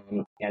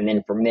 And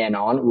then from then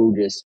on, we'll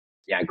just,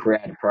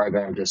 create a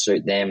program to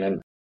suit them.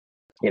 And,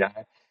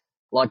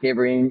 like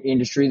every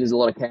industry, there's a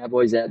lot of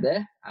cowboys out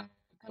there. And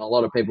a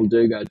lot of people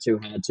do go too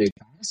hard too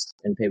fast,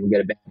 and people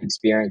get a bad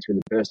experience with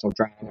a personal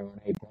trainer or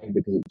an EP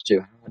because it's too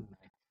hard.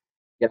 They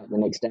get up the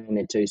next day and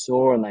they're too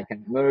sore and they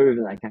can't move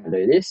and they can't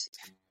do this.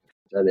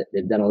 So that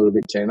they've done a little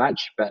bit too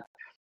much. But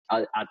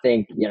I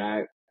think,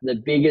 the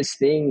biggest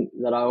thing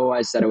that I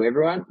always say to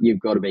everyone, you've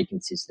got to be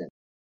consistent,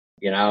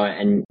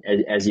 and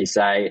as you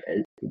say,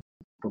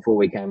 before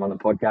we came on the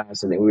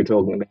podcast, I think we were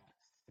talking about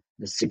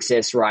the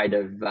success rate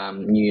of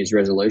New Year's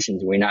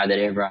resolutions. We know that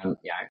everyone,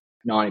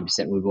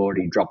 90% we've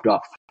already dropped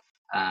off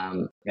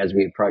as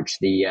we approach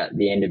the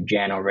end of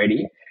Jan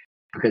already,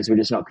 because we're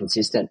just not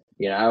consistent,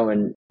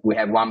 and we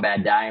have one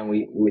bad day and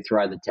we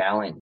throw the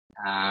towel in.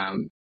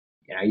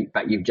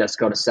 but you've just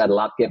got to settle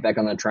up, get back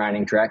on the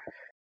training track,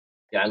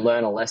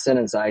 learn a lesson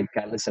and say,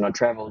 okay, listen, I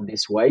travelled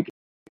this week.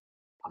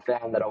 I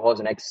found that I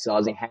wasn't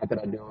exercising. How could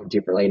I do it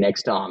differently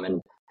next time?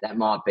 And that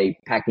might be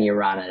packing your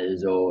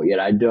runners or,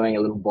 doing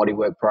a little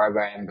bodywork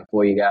program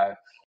before you go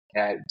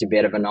to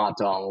bed of a night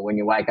time, or when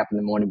you wake up in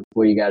the morning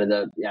before you go to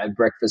the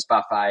breakfast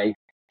buffet,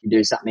 you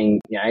do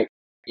something,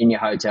 in your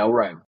hotel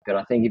room. But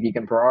I think if you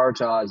can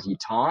prioritise your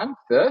time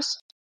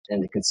first, then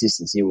the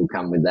consistency will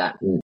come with that.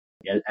 And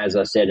as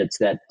I said, it's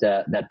that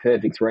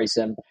perfect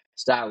threesome.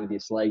 Start with your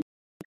sleep,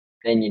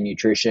 then your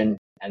nutrition,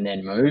 and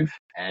then move,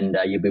 and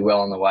you'll be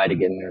well on the way to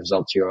getting the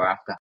results you're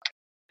after.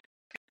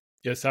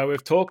 Yeah, so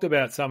we've talked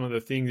about some of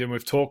the things, and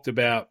we've talked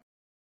about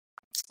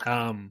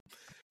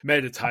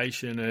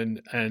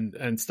meditation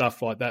and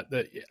stuff like that,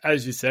 that,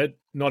 as you said,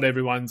 not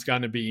everyone's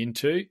going to be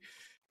into,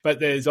 but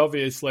there's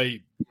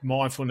obviously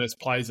mindfulness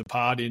plays a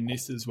part in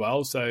this as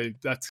well. So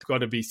that's got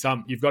to be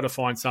you've got to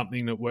find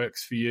something that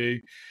works for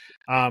you.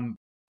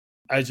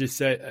 As you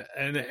said,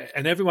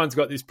 and everyone's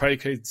got this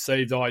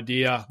preconceived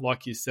idea,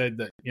 like you said,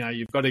 that,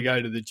 you've got to go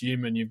to the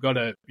gym and you've got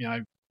to,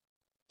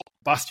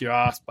 bust your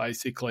ass,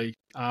 basically.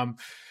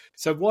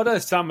 So what are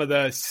some of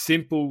the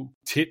simple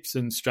tips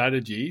and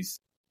strategies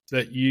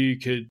that you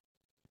could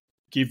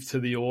give to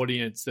the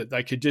audience that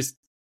they could just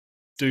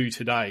do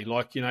today?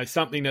 Like,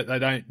 something that they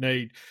don't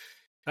need.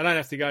 They don't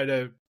have to go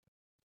to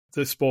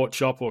the sports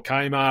shop or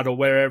Kmart or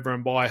wherever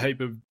and buy a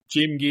heap of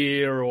gym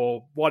gear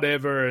or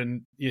whatever.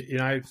 And,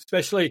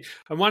 especially,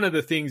 and one of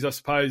the things I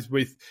suppose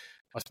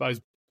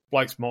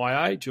blokes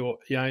my age, or,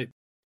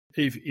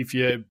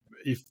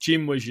 if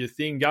gym was your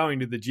thing,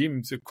 going to the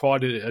gym's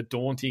quite a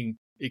daunting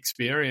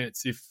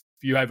experience if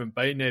you haven't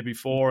been there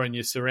before and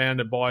you're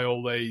surrounded by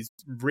all these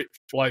ripped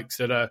blokes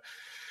that are,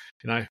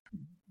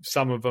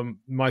 some of them,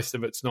 most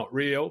of it's not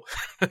real.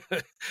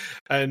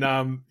 And,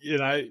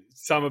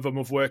 some of them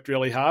have worked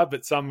really hard,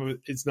 but some of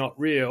it's not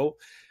real.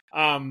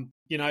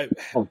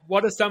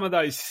 What are some of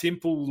those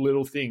simple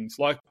little things?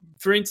 Like,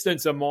 for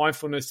instance, a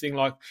mindfulness thing,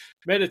 like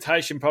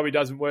meditation probably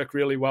doesn't work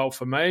really well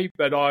for me,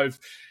 but I've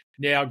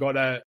now got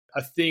a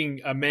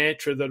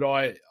mantra that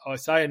I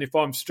say. And if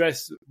I'm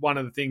stressed, one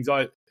of the things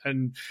I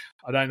don't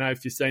know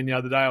if you've seen the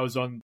other day, I was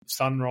on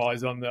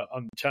Sunrise on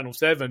Channel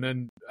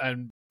 7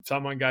 and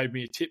someone gave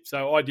me a tip.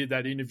 So I did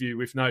that interview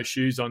with no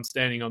shoes on,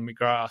 standing on the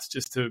grass,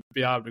 just to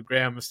be able to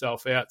ground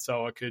myself out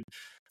so I could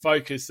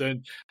focus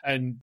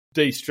and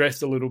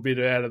de-stress a little bit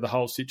out of the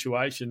whole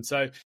situation.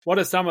 So what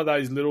are some of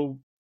those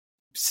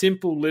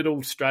simple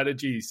little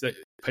strategies that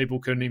people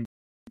can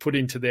put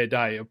into their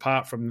day,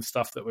 apart from the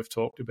stuff that we've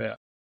talked about?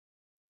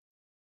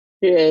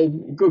 Yeah,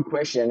 good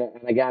question.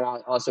 And again,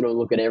 I sort of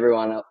look at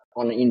everyone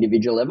on an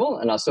individual level,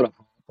 and I sort of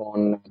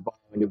on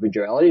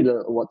individuality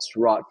to what's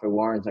right for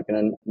Warren's not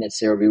going to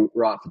necessarily be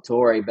right for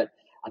Tory, but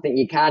I think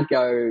you can't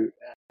go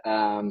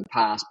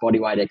past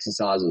bodyweight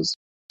exercises,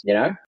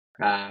 and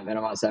I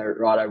might say,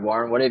 righto,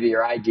 Warren, whatever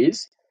your age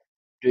is,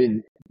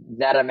 do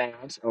that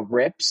amount of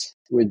reps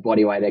with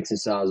bodyweight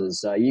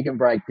exercises. So you can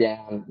break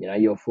down,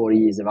 your 40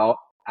 years of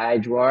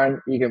age,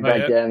 Warren, you can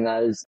break down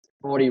those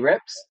 40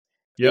 reps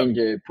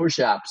into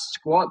push-ups,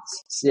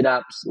 squats,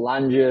 sit-ups,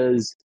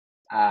 lunges,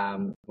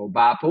 or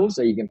bar pulls.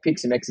 So you can pick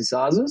some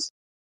exercises,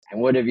 and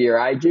whatever your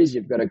age is,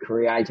 you've got to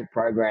create a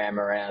program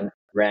around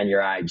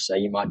your age. So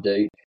you might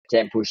do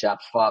 10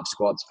 push-ups, 5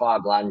 squats,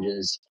 5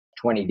 lunges,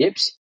 20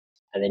 dips,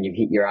 and then you've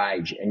hit your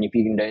age. And if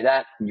you can do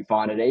that and you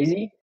find it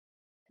easy,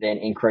 then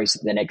increase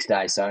it the next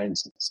day. So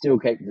still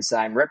keep the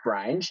same rep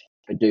range,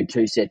 but do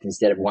 2 sets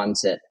instead of 1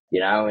 set,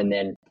 and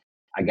then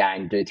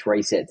again do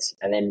 3 sets,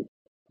 and then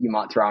you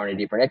might throw in a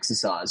different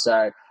exercise. So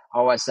I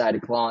always say to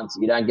clients,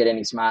 you don't get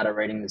any smarter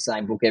reading the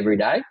same book every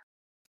day,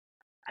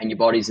 and your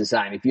body's the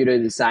same. If you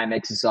do the same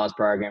exercise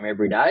program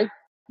every day,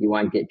 you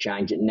won't get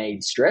change. It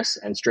needs stress,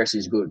 and stress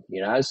is good,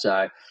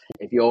 So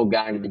if you're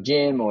going to the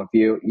gym, or if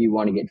you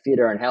want to get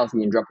fitter and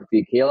healthy and drop a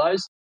few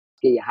kilos,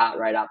 get your heart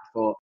rate up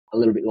for a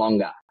little bit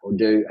longer, or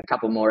do a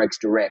couple more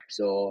extra reps,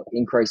 or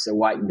increase the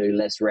weight and do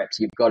less reps.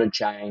 You've got to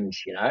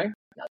change,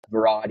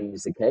 variety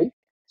is the key.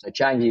 So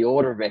change the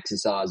order of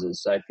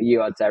exercises. So for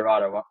you, I'd say,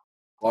 right,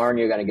 Warren,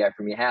 you're going to go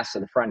from your house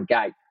to the front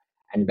gate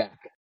and back.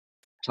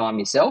 Time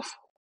yourself.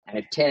 And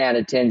if 10 out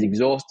of 10 is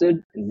exhausted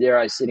and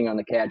 0 is sitting on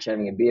the couch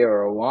having a beer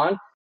or a wine,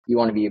 you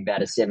want to be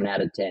about a 7 out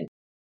of 10.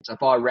 So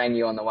if I rang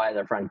you on the way to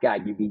the front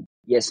gate, you'd be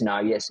yes,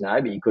 no,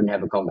 but you couldn't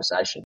have a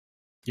conversation.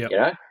 Yep.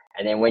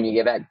 And then when you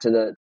get back to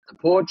the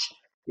porch,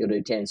 you'll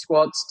do 10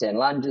 squats, 10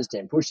 lunges,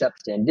 10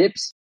 push-ups, 10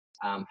 dips,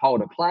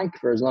 hold a plank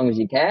for as long as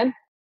you can.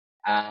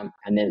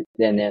 And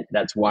then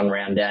that's one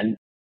round down,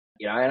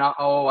 and I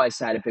always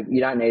say to people, you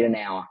don't need an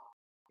hour,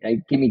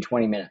 give me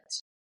 20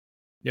 minutes.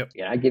 Yep.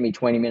 Give me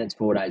 20 minutes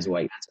 4 days a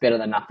week. That's better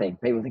than nothing.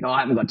 People think, I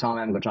haven't got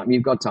time.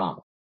 You've got time.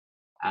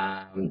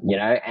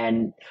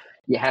 And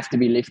you have to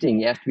be lifting.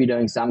 You have to be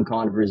doing some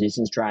kind of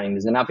resistance training.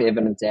 There's enough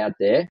evidence out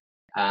there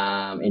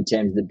in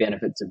terms of the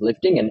benefits of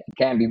lifting, and it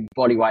can be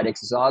body weight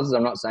exercises.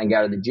 I'm not saying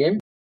go to the gym,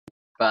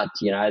 but,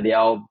 the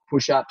old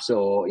push-ups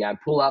or,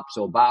 pull-ups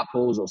or bar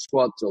pulls or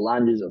squats or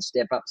lunges or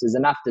step-ups, there's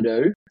enough to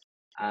do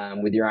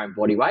with your own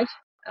body weight,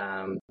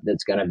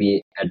 that's going to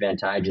be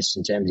advantageous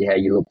in terms of how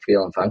you look,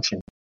 feel, and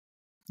function.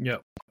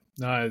 Yep.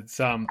 No, it's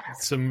some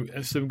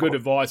good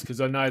advice, because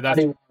I know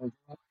that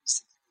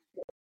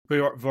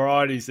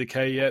variety is the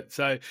key. Yeah.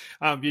 So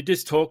you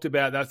just talked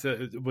about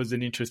that. Was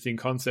an interesting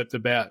concept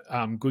about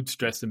good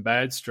stress and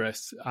bad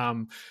stress.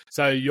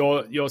 So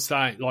you're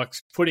saying, like,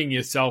 putting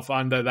yourself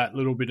under that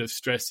little bit of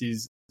stress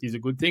is a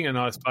good thing, and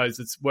I suppose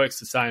it works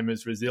the same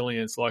as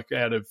resilience. Like,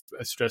 out of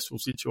a stressful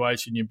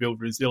situation, you build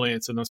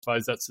resilience, and I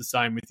suppose that's the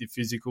same with your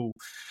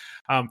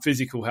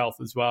physical health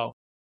as well.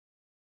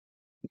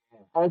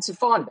 And it's a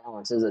fine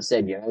balance, as I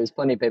said. There's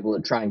plenty of people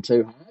that train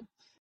too hard,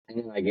 and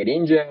then they get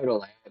injured or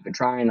they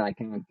overtrain, they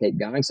can't keep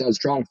going. So it's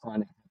trying to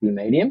find a happy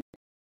medium.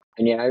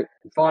 And,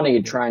 finding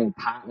a training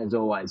partner is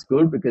always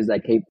good because they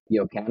keep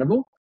you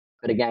accountable.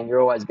 But again,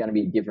 you're always going to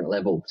be at different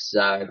levels.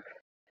 So,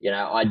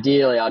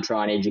 ideally I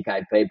try and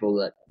educate people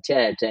that 10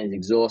 out of 10 is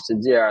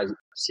exhausted, 0 is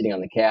sitting on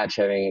the couch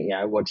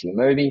watching a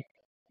movie.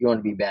 You want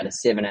to be about a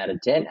 7 out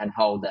of 10 and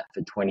hold that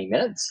for 20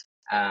 minutes.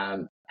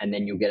 And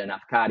then you'll get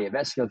enough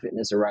cardiovascular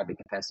fitness, aerobic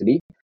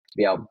capacity to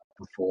be able to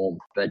perform.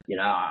 But,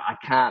 I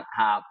can't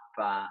harp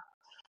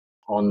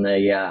on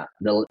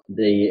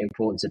the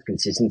importance of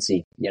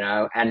consistency,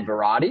 and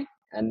variety.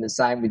 And the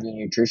same with your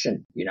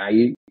nutrition.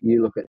 You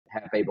look at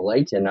how people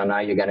eat, and I know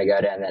you're going to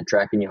go down that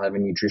track and you'll have a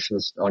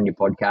nutritionist on your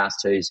podcast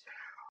who's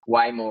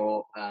way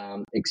more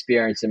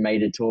experienced than me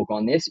to talk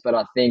on this, but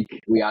I think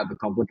we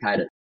overcomplicate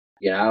it,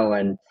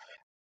 and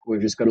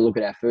we've just got to look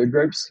at our food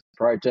groups: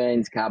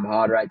 proteins,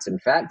 carbohydrates,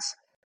 and fats,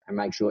 and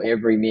make sure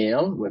every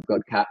meal we've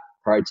got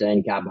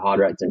protein,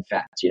 carbohydrates, and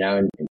fats,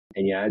 and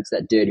it's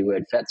that dirty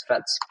word, fats.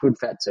 Good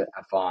fats are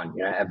fine.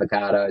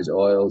 Avocados,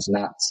 oils,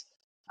 nuts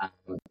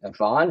are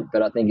fine.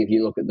 But I think if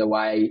you look at the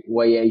way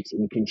we eat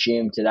and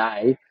consume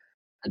today,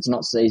 it's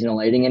not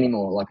seasonal eating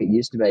anymore like it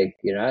used to be.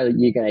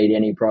 You can eat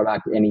any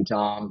product any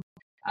time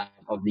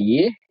of the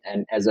year.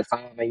 And as a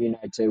farmer,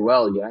 too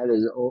well,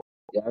 there's all,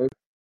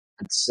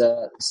 it's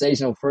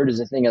seasonal fruit is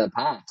a thing of the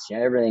past.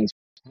 Everything's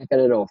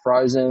packeted or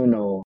frozen,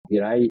 or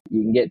you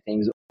can get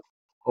things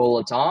all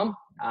the time,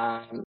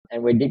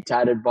 and we're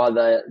dictated by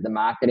the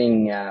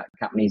marketing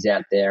companies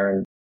out there,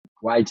 and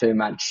way too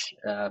much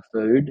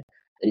food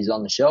that is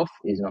on the shelf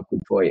is not good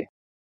for you.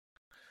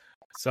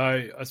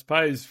 So I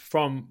suppose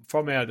from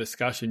our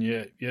discussion,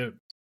 your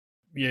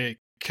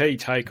key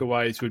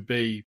takeaways would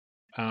be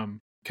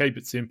keep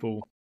it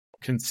simple,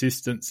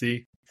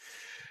 consistency,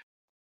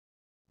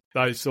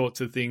 those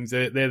sorts of things.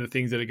 They're the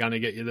things that are going to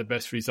get you the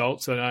best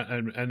results,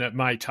 and it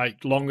may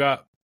take longer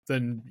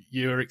than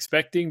you're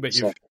expecting, but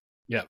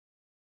yeah.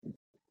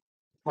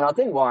 And I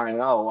think Warren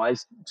and I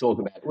always talk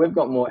about it. We've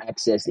got more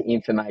access to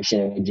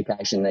information and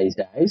education these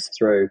days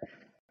through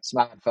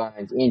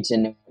smartphones,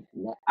 internet,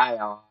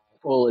 AI,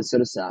 all this sort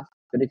of stuff.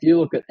 But if you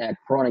look at our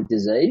chronic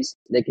disease,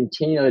 they're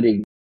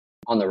continually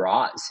on the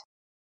rise.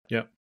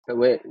 Yep. But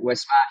we're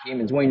smart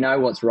humans. We know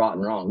what's right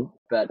and wrong.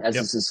 But as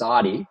a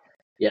society,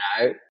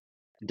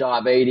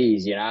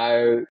 diabetes,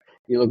 you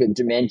look at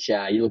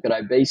dementia, you look at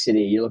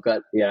obesity, you look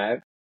at,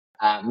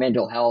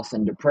 mental health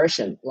and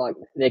depression, like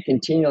they're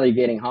continually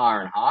getting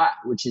higher and higher,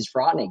 which is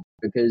frightening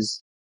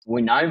because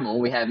we know more,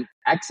 we have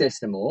access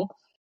to more,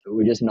 but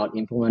we're just not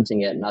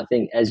implementing it. And I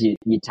think, as you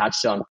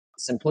touched on,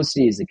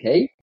 simplicity is the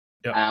key.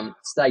 Yep.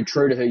 Stay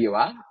true to who you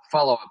are,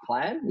 follow a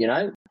plan,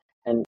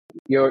 and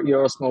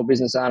you're a small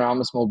business owner, I'm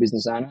a small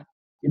business owner.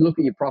 You look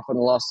at your profit and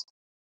loss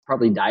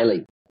probably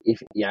daily,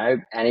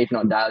 and if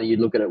not daily, you'd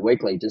look at it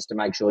weekly just to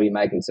make sure you're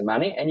making some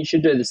money. And you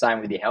should do the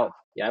same with your health.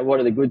 What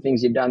are the good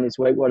things you've done this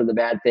week? What are the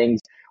bad things?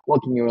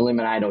 What can you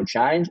eliminate or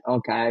change?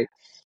 Okay, I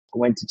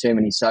went to too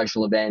many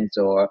social events,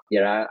 or,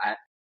 I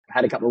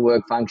had a couple of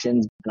work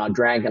functions and I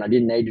drank and I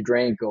didn't need to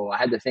drink, or I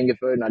had the finger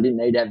food and I didn't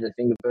need to have the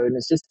finger food. And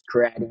it's just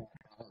creating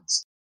a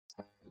balance.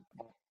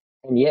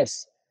 And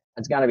yes,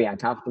 it's going to be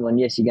uncomfortable. And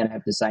yes, you're going to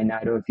have to say no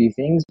to a few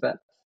things, but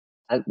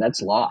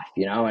that's life,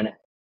 and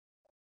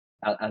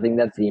I think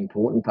that's the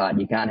important part.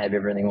 You can't have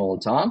everything all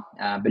the time.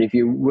 But if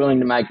you're willing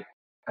to make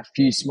a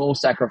few small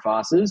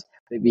sacrifices,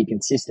 but be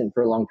consistent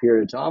for a long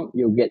period of time,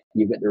 you'll get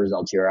the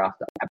results you're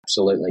after.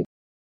 Absolutely.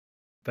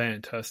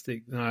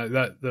 Fantastic. No,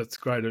 that's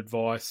great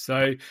advice.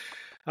 So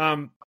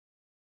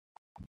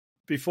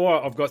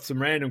before, I've got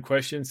some random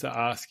questions to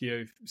ask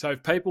you. So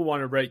if people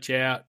want to reach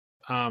out,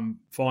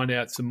 find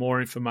out some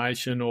more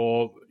information,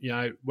 or,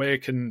 where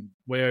can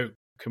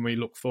we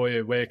look for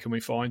you? Where can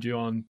we find you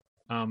on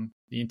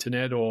the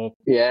internet? Or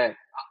yeah,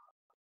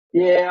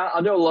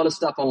 I do a lot of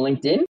stuff on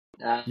LinkedIn.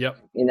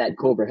 In that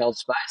corporate health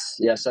space.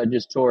 Yeah, so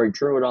just Tory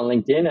Trewhitt on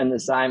LinkedIn, and the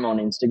same on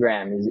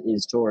Instagram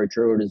is Tory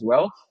Trewhitt as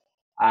well.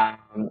 I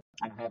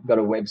have got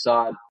a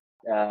website,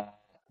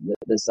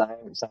 the same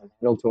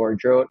handle, Tory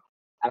Trewhitt.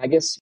 And I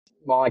guess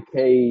my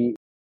key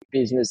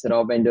business that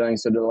I've been doing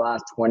sort of the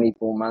last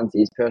 24 months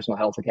is personal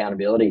health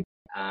accountability.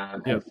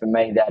 And for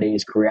me, that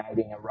is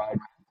creating a roadmap.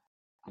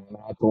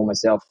 I call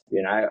myself,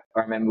 I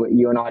remember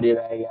you and I did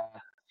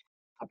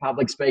a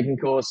public speaking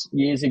course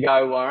years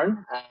ago,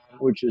 Warren,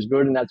 which was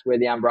good, and that's where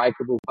the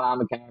Unbreakable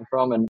Farmer came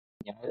from. And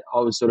I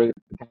was sort of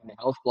becoming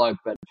a health bloke,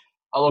 but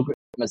I look at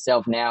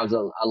myself now as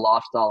a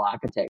lifestyle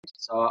architect.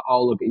 So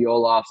I'll look at your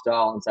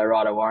lifestyle and say,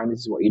 right, Warren, this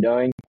is what you're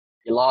doing.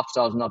 Your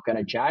lifestyle's not going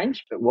to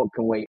change, but what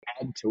can we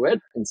add to it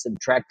and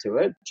subtract to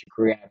it to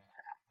create a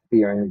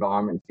happier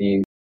environment for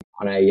you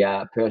on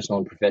a personal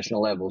and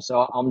professional level?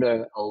 So I'm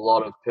doing a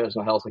lot of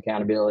personal health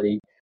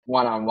accountability,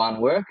 one-on-one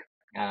work,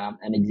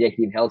 and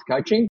executive health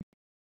coaching.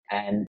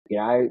 And,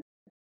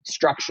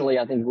 structurally,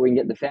 I think if we can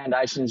get the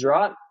foundations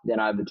right,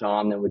 then over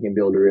time, then we can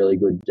build a really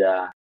good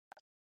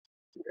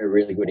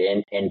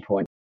end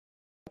point.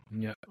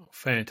 Yeah,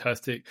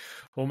 fantastic.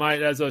 Well,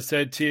 mate, as I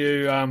said to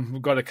you,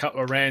 we've got a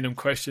couple of random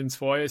questions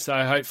for you,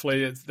 so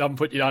hopefully it doesn't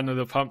put you under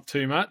the pump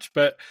too much,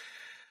 but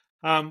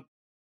and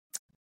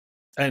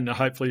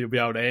hopefully you'll be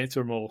able to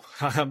answer them all.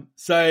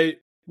 So,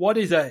 what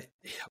is a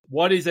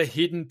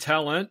hidden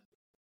talent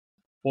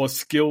or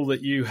skill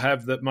that you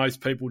have that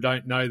most people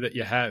don't know that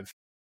you have?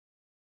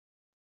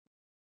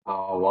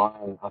 Oh,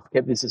 wow. I've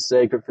kept this a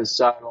secret for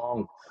so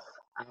long.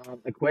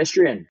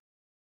 Equestrian.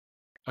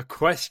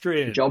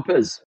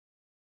 Jumpers.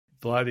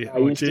 Bloody I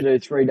used to do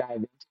 3-day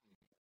events.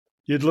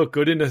 You'd look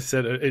good in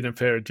a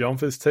pair of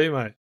jumpers too,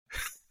 mate.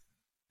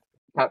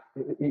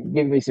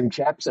 Give me some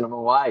chaps and I'm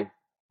away.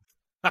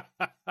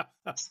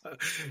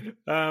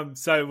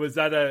 So was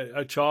that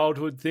a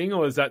childhood thing,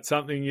 or is that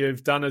something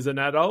you've done as an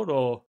adult?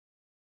 Or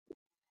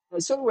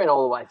it sort of went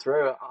all the way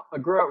through. I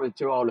grew up with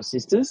 2 older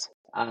sisters,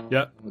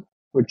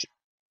 which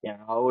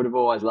I would have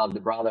always loved a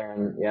brother,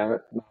 and maybe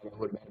I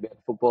would have been a better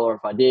footballer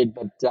if I did.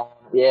 But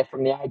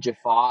from the age of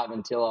 5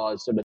 until I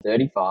was sort of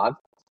 35,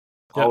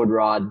 I would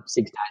ride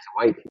 6 days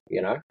a week.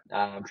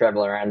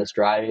 Travel around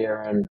Australia,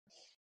 and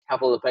a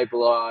couple of the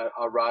people I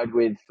rode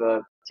with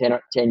for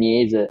 10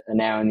 years are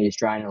now in the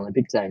Australian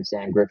Olympic team,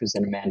 Sam Griffiths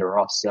and Amanda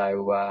Ross.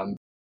 So,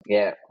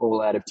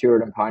 all out of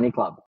Tooradin Pony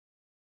Club.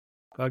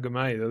 Bugger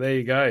me. There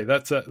you go.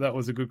 That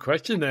was a good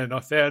question then.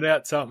 I found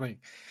out something.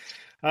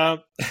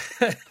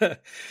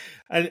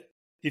 And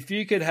if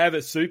you could have a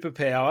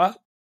superpower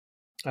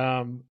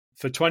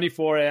for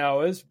 24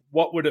 hours,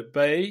 what would it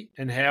be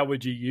and how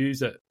would you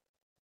use it?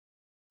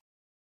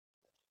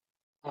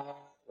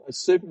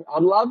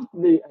 I'd love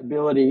the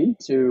ability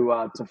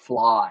to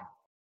fly.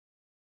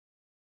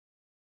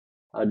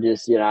 I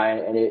just,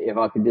 and if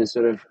I could just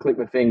sort of click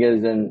my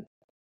fingers and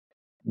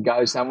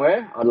go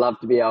somewhere, I'd love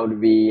to be able to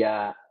be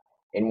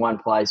in one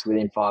place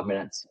within 5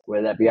 minutes,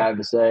 whether that be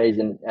overseas.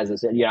 And as I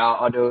said,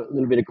 I do a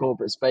little bit of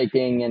corporate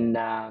speaking and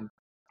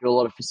do a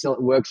lot of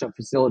workshop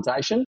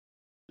facilitation,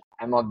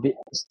 and my bit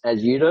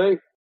as you do,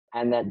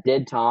 and that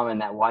dead time and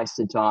that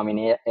wasted time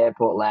in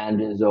airport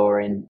lounges or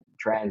in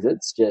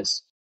transits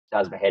just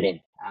does my head in.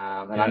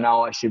 I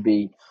know I should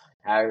be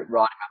writing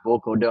a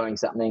book or doing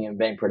something and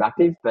being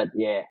productive, but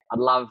I'd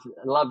love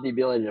the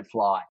ability to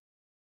fly.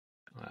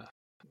 Wow.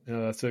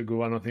 That's a good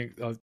one. I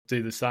think I'll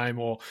do the same,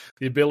 or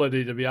the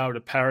ability to be able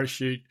to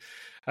parachute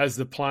as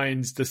the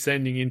plane's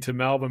descending into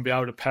Melbourne, be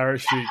able to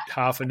parachute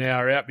half an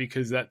hour out,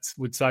 because that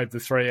would save the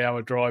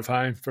 3-hour drive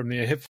home from the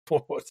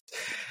airport.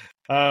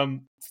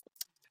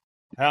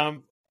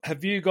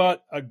 Have you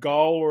got a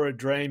goal or a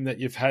dream that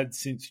you've had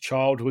since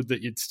childhood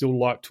that you'd still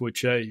like to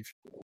achieve?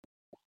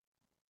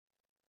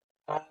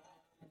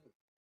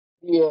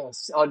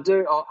 Yes, I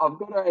do. I've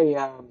got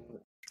a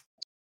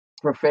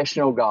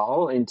professional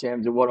goal in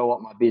terms of what I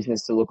want my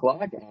business to look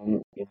like.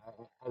 And, as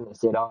I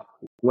said,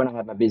 when I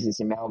had my business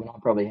in Melbourne, I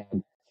probably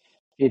had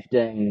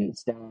 15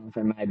 staff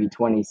and maybe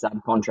 20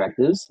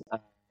 subcontractors.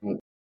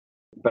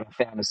 But I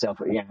found myself,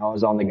 I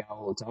was on the go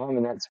all the time,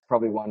 and that's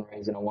probably one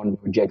reason I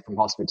wanted to eject from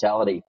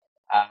hospitality.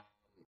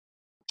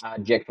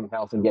 Eject from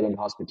health and get into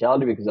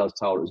hospitality because I was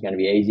told it was going to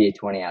be easier,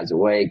 20 hours a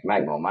week,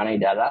 make more money,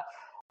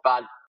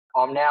 But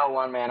I'm now a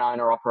one-man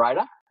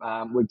owner-operator,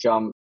 which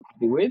I'm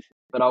happy with.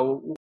 But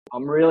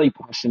I'm really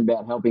passionate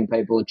about helping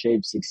people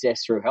achieve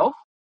success through health.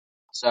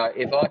 So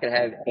if I could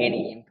have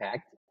any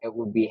impact, it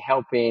would be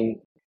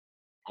helping,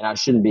 and I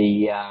shouldn't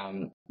be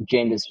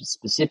gender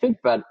specific,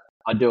 but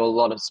I do a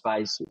lot of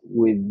space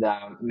with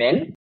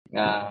men,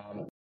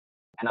 and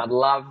I'd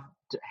love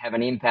to have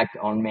an impact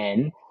on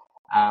men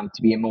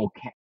to be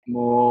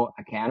more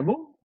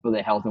accountable for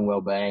their health and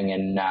well-being.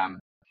 And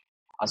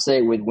I see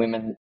it with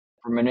women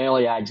from an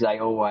early age. They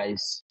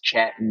always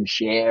chat and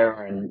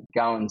share and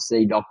go and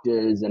see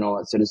doctors and all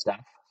that sort of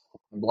stuff.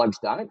 And blokes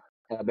don't.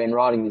 And I've been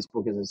writing this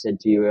book, as I said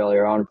to you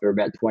earlier on, for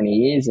about 20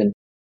 years, and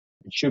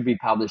it should be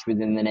published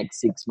within the next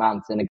 6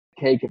 months. And a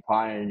key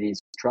component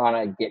is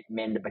trying to get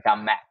men to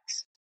become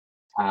MAX.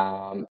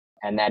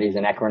 And that is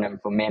an acronym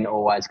for Men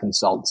Always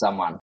Consult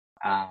Someone.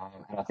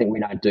 And I think we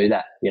don't do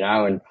that,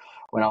 and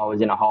when I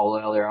was in a hole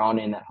earlier on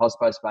in that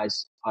hospo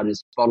space, I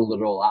just bottled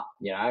it all up,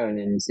 and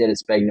instead of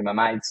speaking to my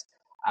mates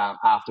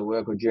after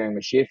work or during my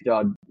shift,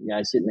 I'd,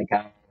 sit in the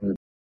car and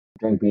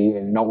drink beer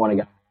and not want to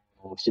go,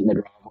 or sit in the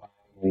driveway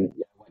and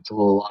wait till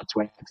all the lights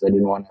went out because I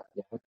didn't want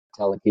to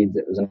tell the kids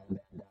it was another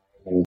bad day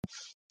and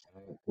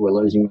we're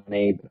losing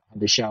money, but I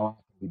had to show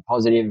up and be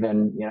positive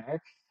and,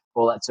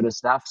 all that sort of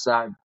stuff. So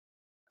I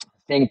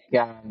think,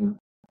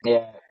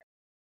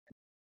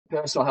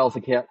 personal health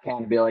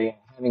accountability,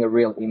 having a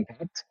real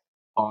impact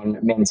on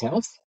men's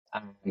health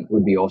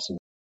would be awesome.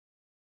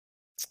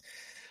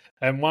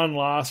 And one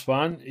last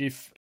one,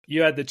 if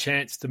you had the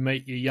chance to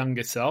meet your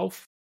younger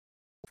self,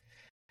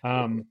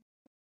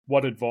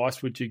 what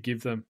advice would you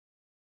give them?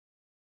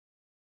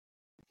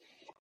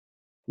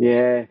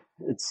 Yeah,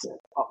 it's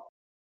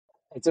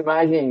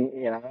amazing,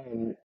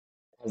 and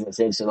as I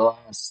said, so the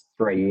last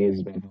 3 years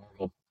have been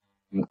horrible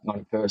on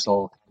a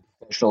personal and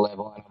professional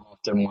level, and I've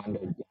often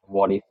wondered,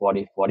 what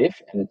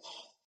if, and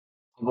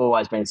I've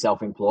always been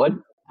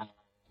self-employed, and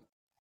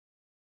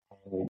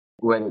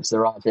whether it's the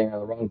right thing or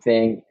the wrong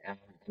thing, and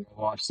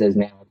my wife says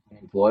now I'm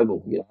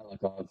unemployable,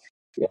 I've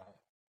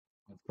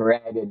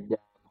created my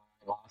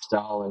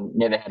lifestyle and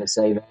never had a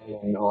CV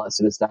and all that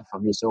sort of stuff.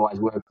 I've just always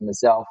worked for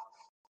myself.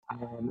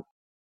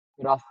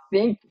 But I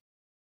think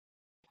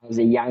as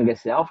a younger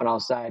self, and I'll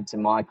say it to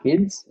my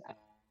kids,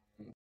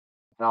 and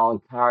I'll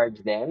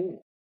encourage them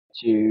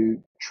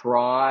to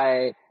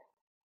try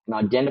and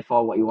identify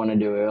what you want to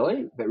do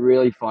early, but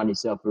really find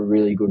yourself a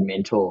really good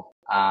mentor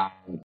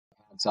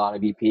outside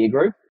of your peer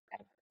group,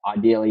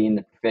 ideally in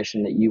the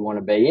profession that you want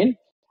to be in,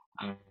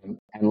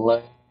 and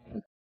learn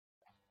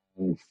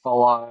and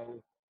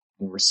follow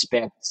and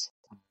respect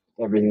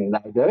everything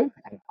they do,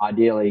 and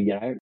ideally,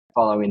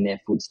 follow in their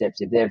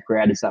footsteps. If they've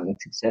created something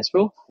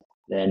successful,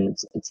 then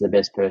it's the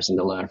best person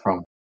to learn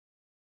from.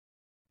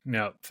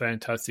 No,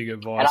 fantastic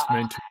advice.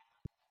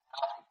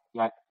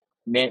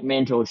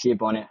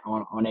 Mentorship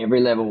on every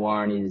level,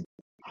 Warren,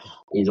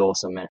 is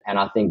awesome, and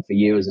I think for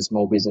you as a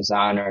small business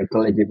owner and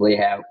collectively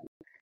how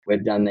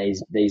we've done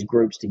these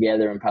groups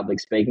together and public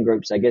speaking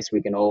groups, I guess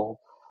we can all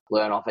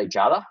learn off each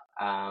other,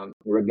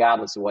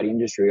 regardless of what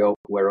industry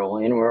we're all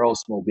in. We're all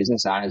small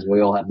business owners.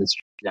 We all have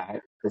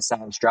the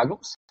same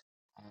struggles.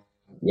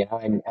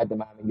 And at the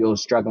moment you're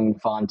struggling to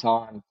find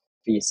time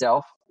for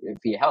yourself, for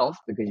your health,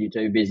 because you're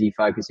too busy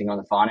focusing on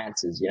the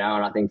finances, and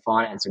I think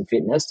finance and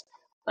fitness,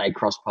 they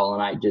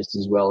cross-pollinate just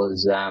as well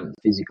as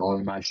physical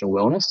and emotional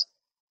wellness.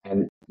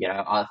 And,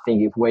 I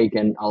think if we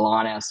can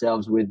align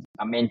ourselves with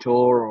a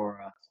mentor or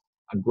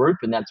a group,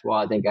 and that's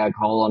why I think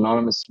Alcohol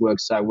Anonymous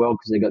works so well,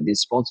 because they've got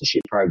this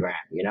sponsorship program,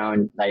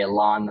 and they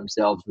align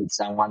themselves with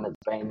someone that's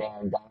been there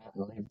and done it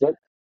and lived it,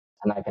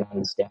 and they can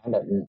understand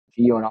it. And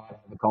for you and I to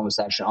have a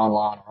conversation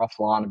online or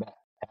offline about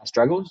our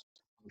struggles,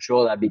 I'm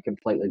sure they'd be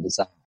completely the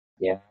same.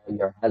 You're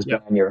a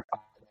husband, you're a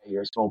father,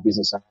 you're a small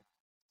business owner.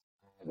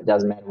 It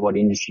doesn't matter what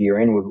industry you're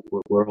in,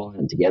 we're all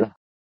in it together.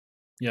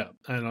 Yeah,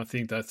 and I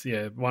think that's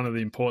one of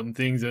the important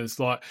things. Is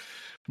like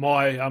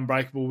my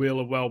unbreakable wheel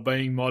of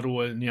well-being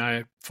model,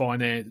 and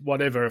finance,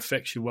 whatever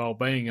affects your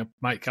well-being,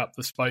 make up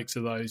the spokes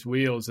of those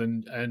wheels.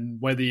 And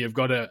whether you've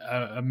got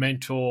a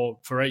mentor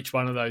for each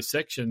one of those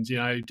sections,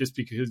 just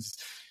because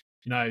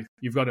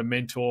you've got a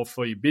mentor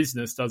for your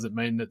business doesn't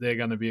mean that they're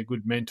going to be a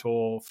good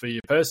mentor for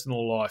your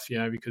personal life,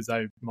 because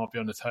they might be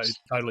on a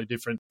totally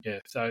different. Yeah,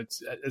 so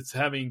it's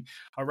having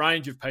a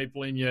range of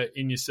people in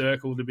your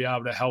circle to be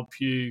able to help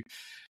you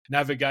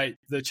navigate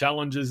the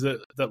challenges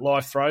that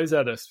life throws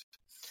at us.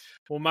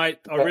 Well, mate,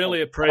 I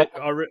really appreciate.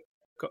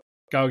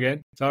 Go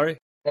again. Sorry.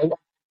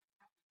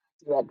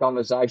 That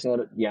conversation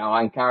that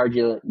I encourage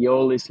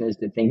your listeners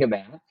to think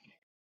about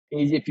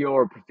is, if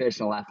you're a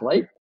professional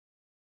athlete,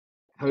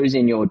 who's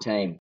in your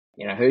team?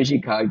 Who's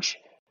your coach?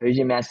 Who's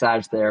your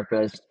massage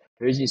therapist?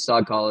 Who's your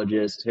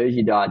psychologist? Who's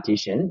your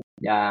dietitian?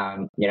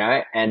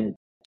 And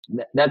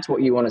that's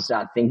what you want to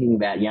start thinking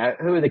about.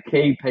 Who are the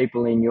key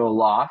people in your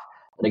life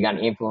that are going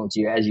to influence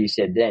you? As you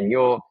said then,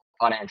 your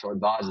financial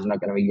advisor is not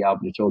going to be able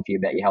to talk to you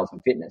about your health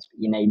and fitness,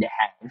 but you need to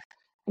have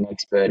an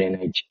expert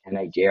in each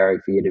area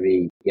for you to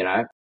be,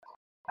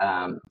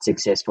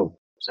 successful.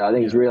 So I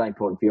think it's really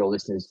important for your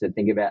listeners to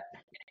think about,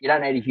 you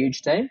don't need a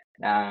huge team.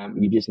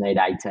 You just need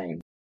a team.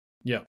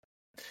 Yeah.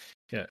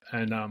 Yeah,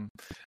 and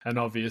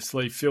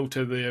obviously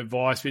filter the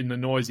advice in the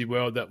noisy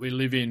world that we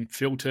live in.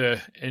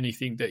 Filter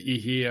anything that you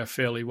hear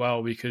fairly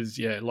well, because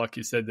like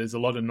you said, there's a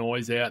lot of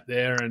noise out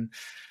there, and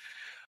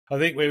I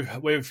think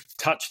we've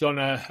touched on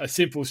a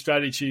simple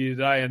strategy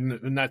today,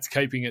 and that's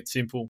keeping it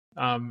simple,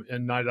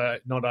 and not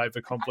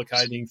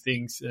overcomplicating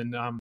things. And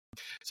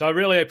so I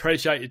really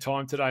appreciate your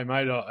time today,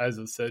 mate. As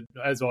I said,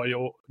 as I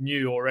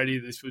knew already,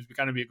 this was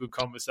going to be a good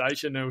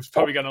conversation, and it was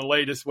probably going to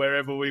lead us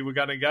wherever we were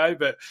going to go.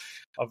 But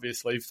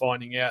obviously,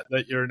 finding out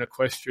that you're an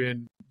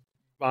equestrian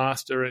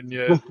master, and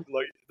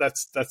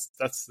that's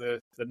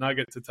the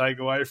nugget to take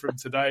away from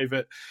today.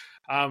 But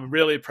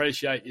really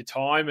appreciate your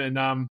time,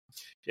 and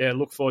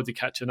look forward to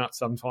catching up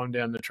sometime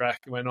down the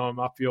track when I'm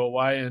up your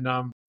way.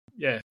 And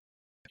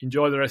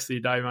enjoy the rest of your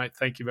day, mate.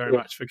 Thank you very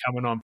much for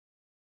coming on.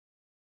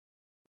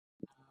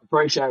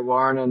 Appreciate,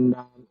 Warren, and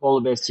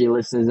all the best to your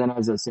listeners. And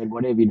as I said,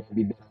 whatever you do,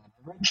 be better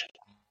than average,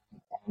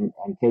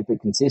 and keep it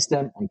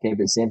consistent and keep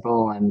it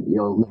simple, and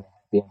you'll live a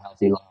happy and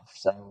healthy life.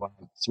 So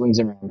swings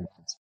and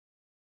roundabouts.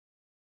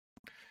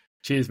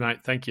 Cheers, mate.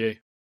 Thank you.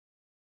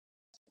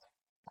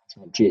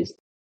 Cheers.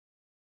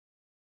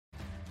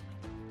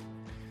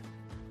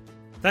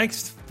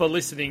 Thanks for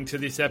listening to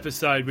this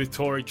episode with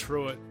Tory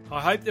Trewhitt. I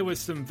hope there was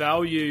some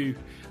value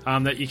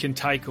that you can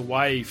take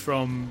away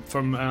from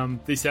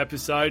this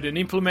episode and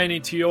implement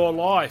into your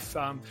life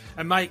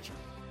and make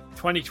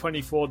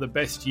 2024 the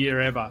best year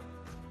ever.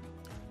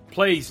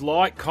 Please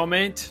like,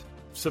 comment,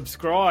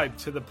 subscribe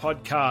to the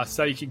podcast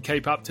so you can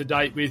keep up to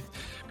date with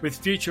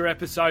future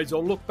episodes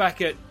or look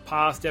back at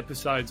past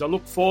episodes. I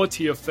look forward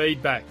to your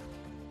feedback.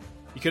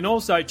 You can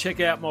also check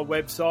out my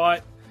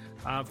website,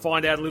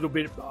 find out a little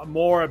bit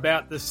more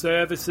about the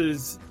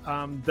services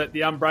that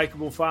the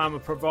Unbreakable Farmer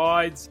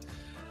provides,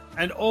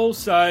 and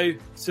also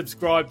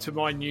subscribe to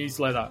my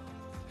newsletter.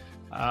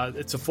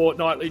 It's a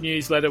fortnightly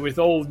newsletter with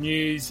all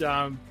news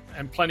and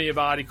plenty of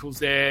articles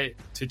there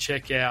to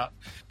check out.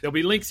 There'll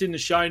be links in the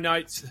show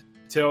notes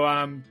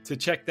to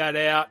check that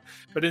out.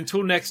 But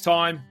until next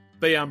time,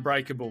 be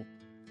unbreakable.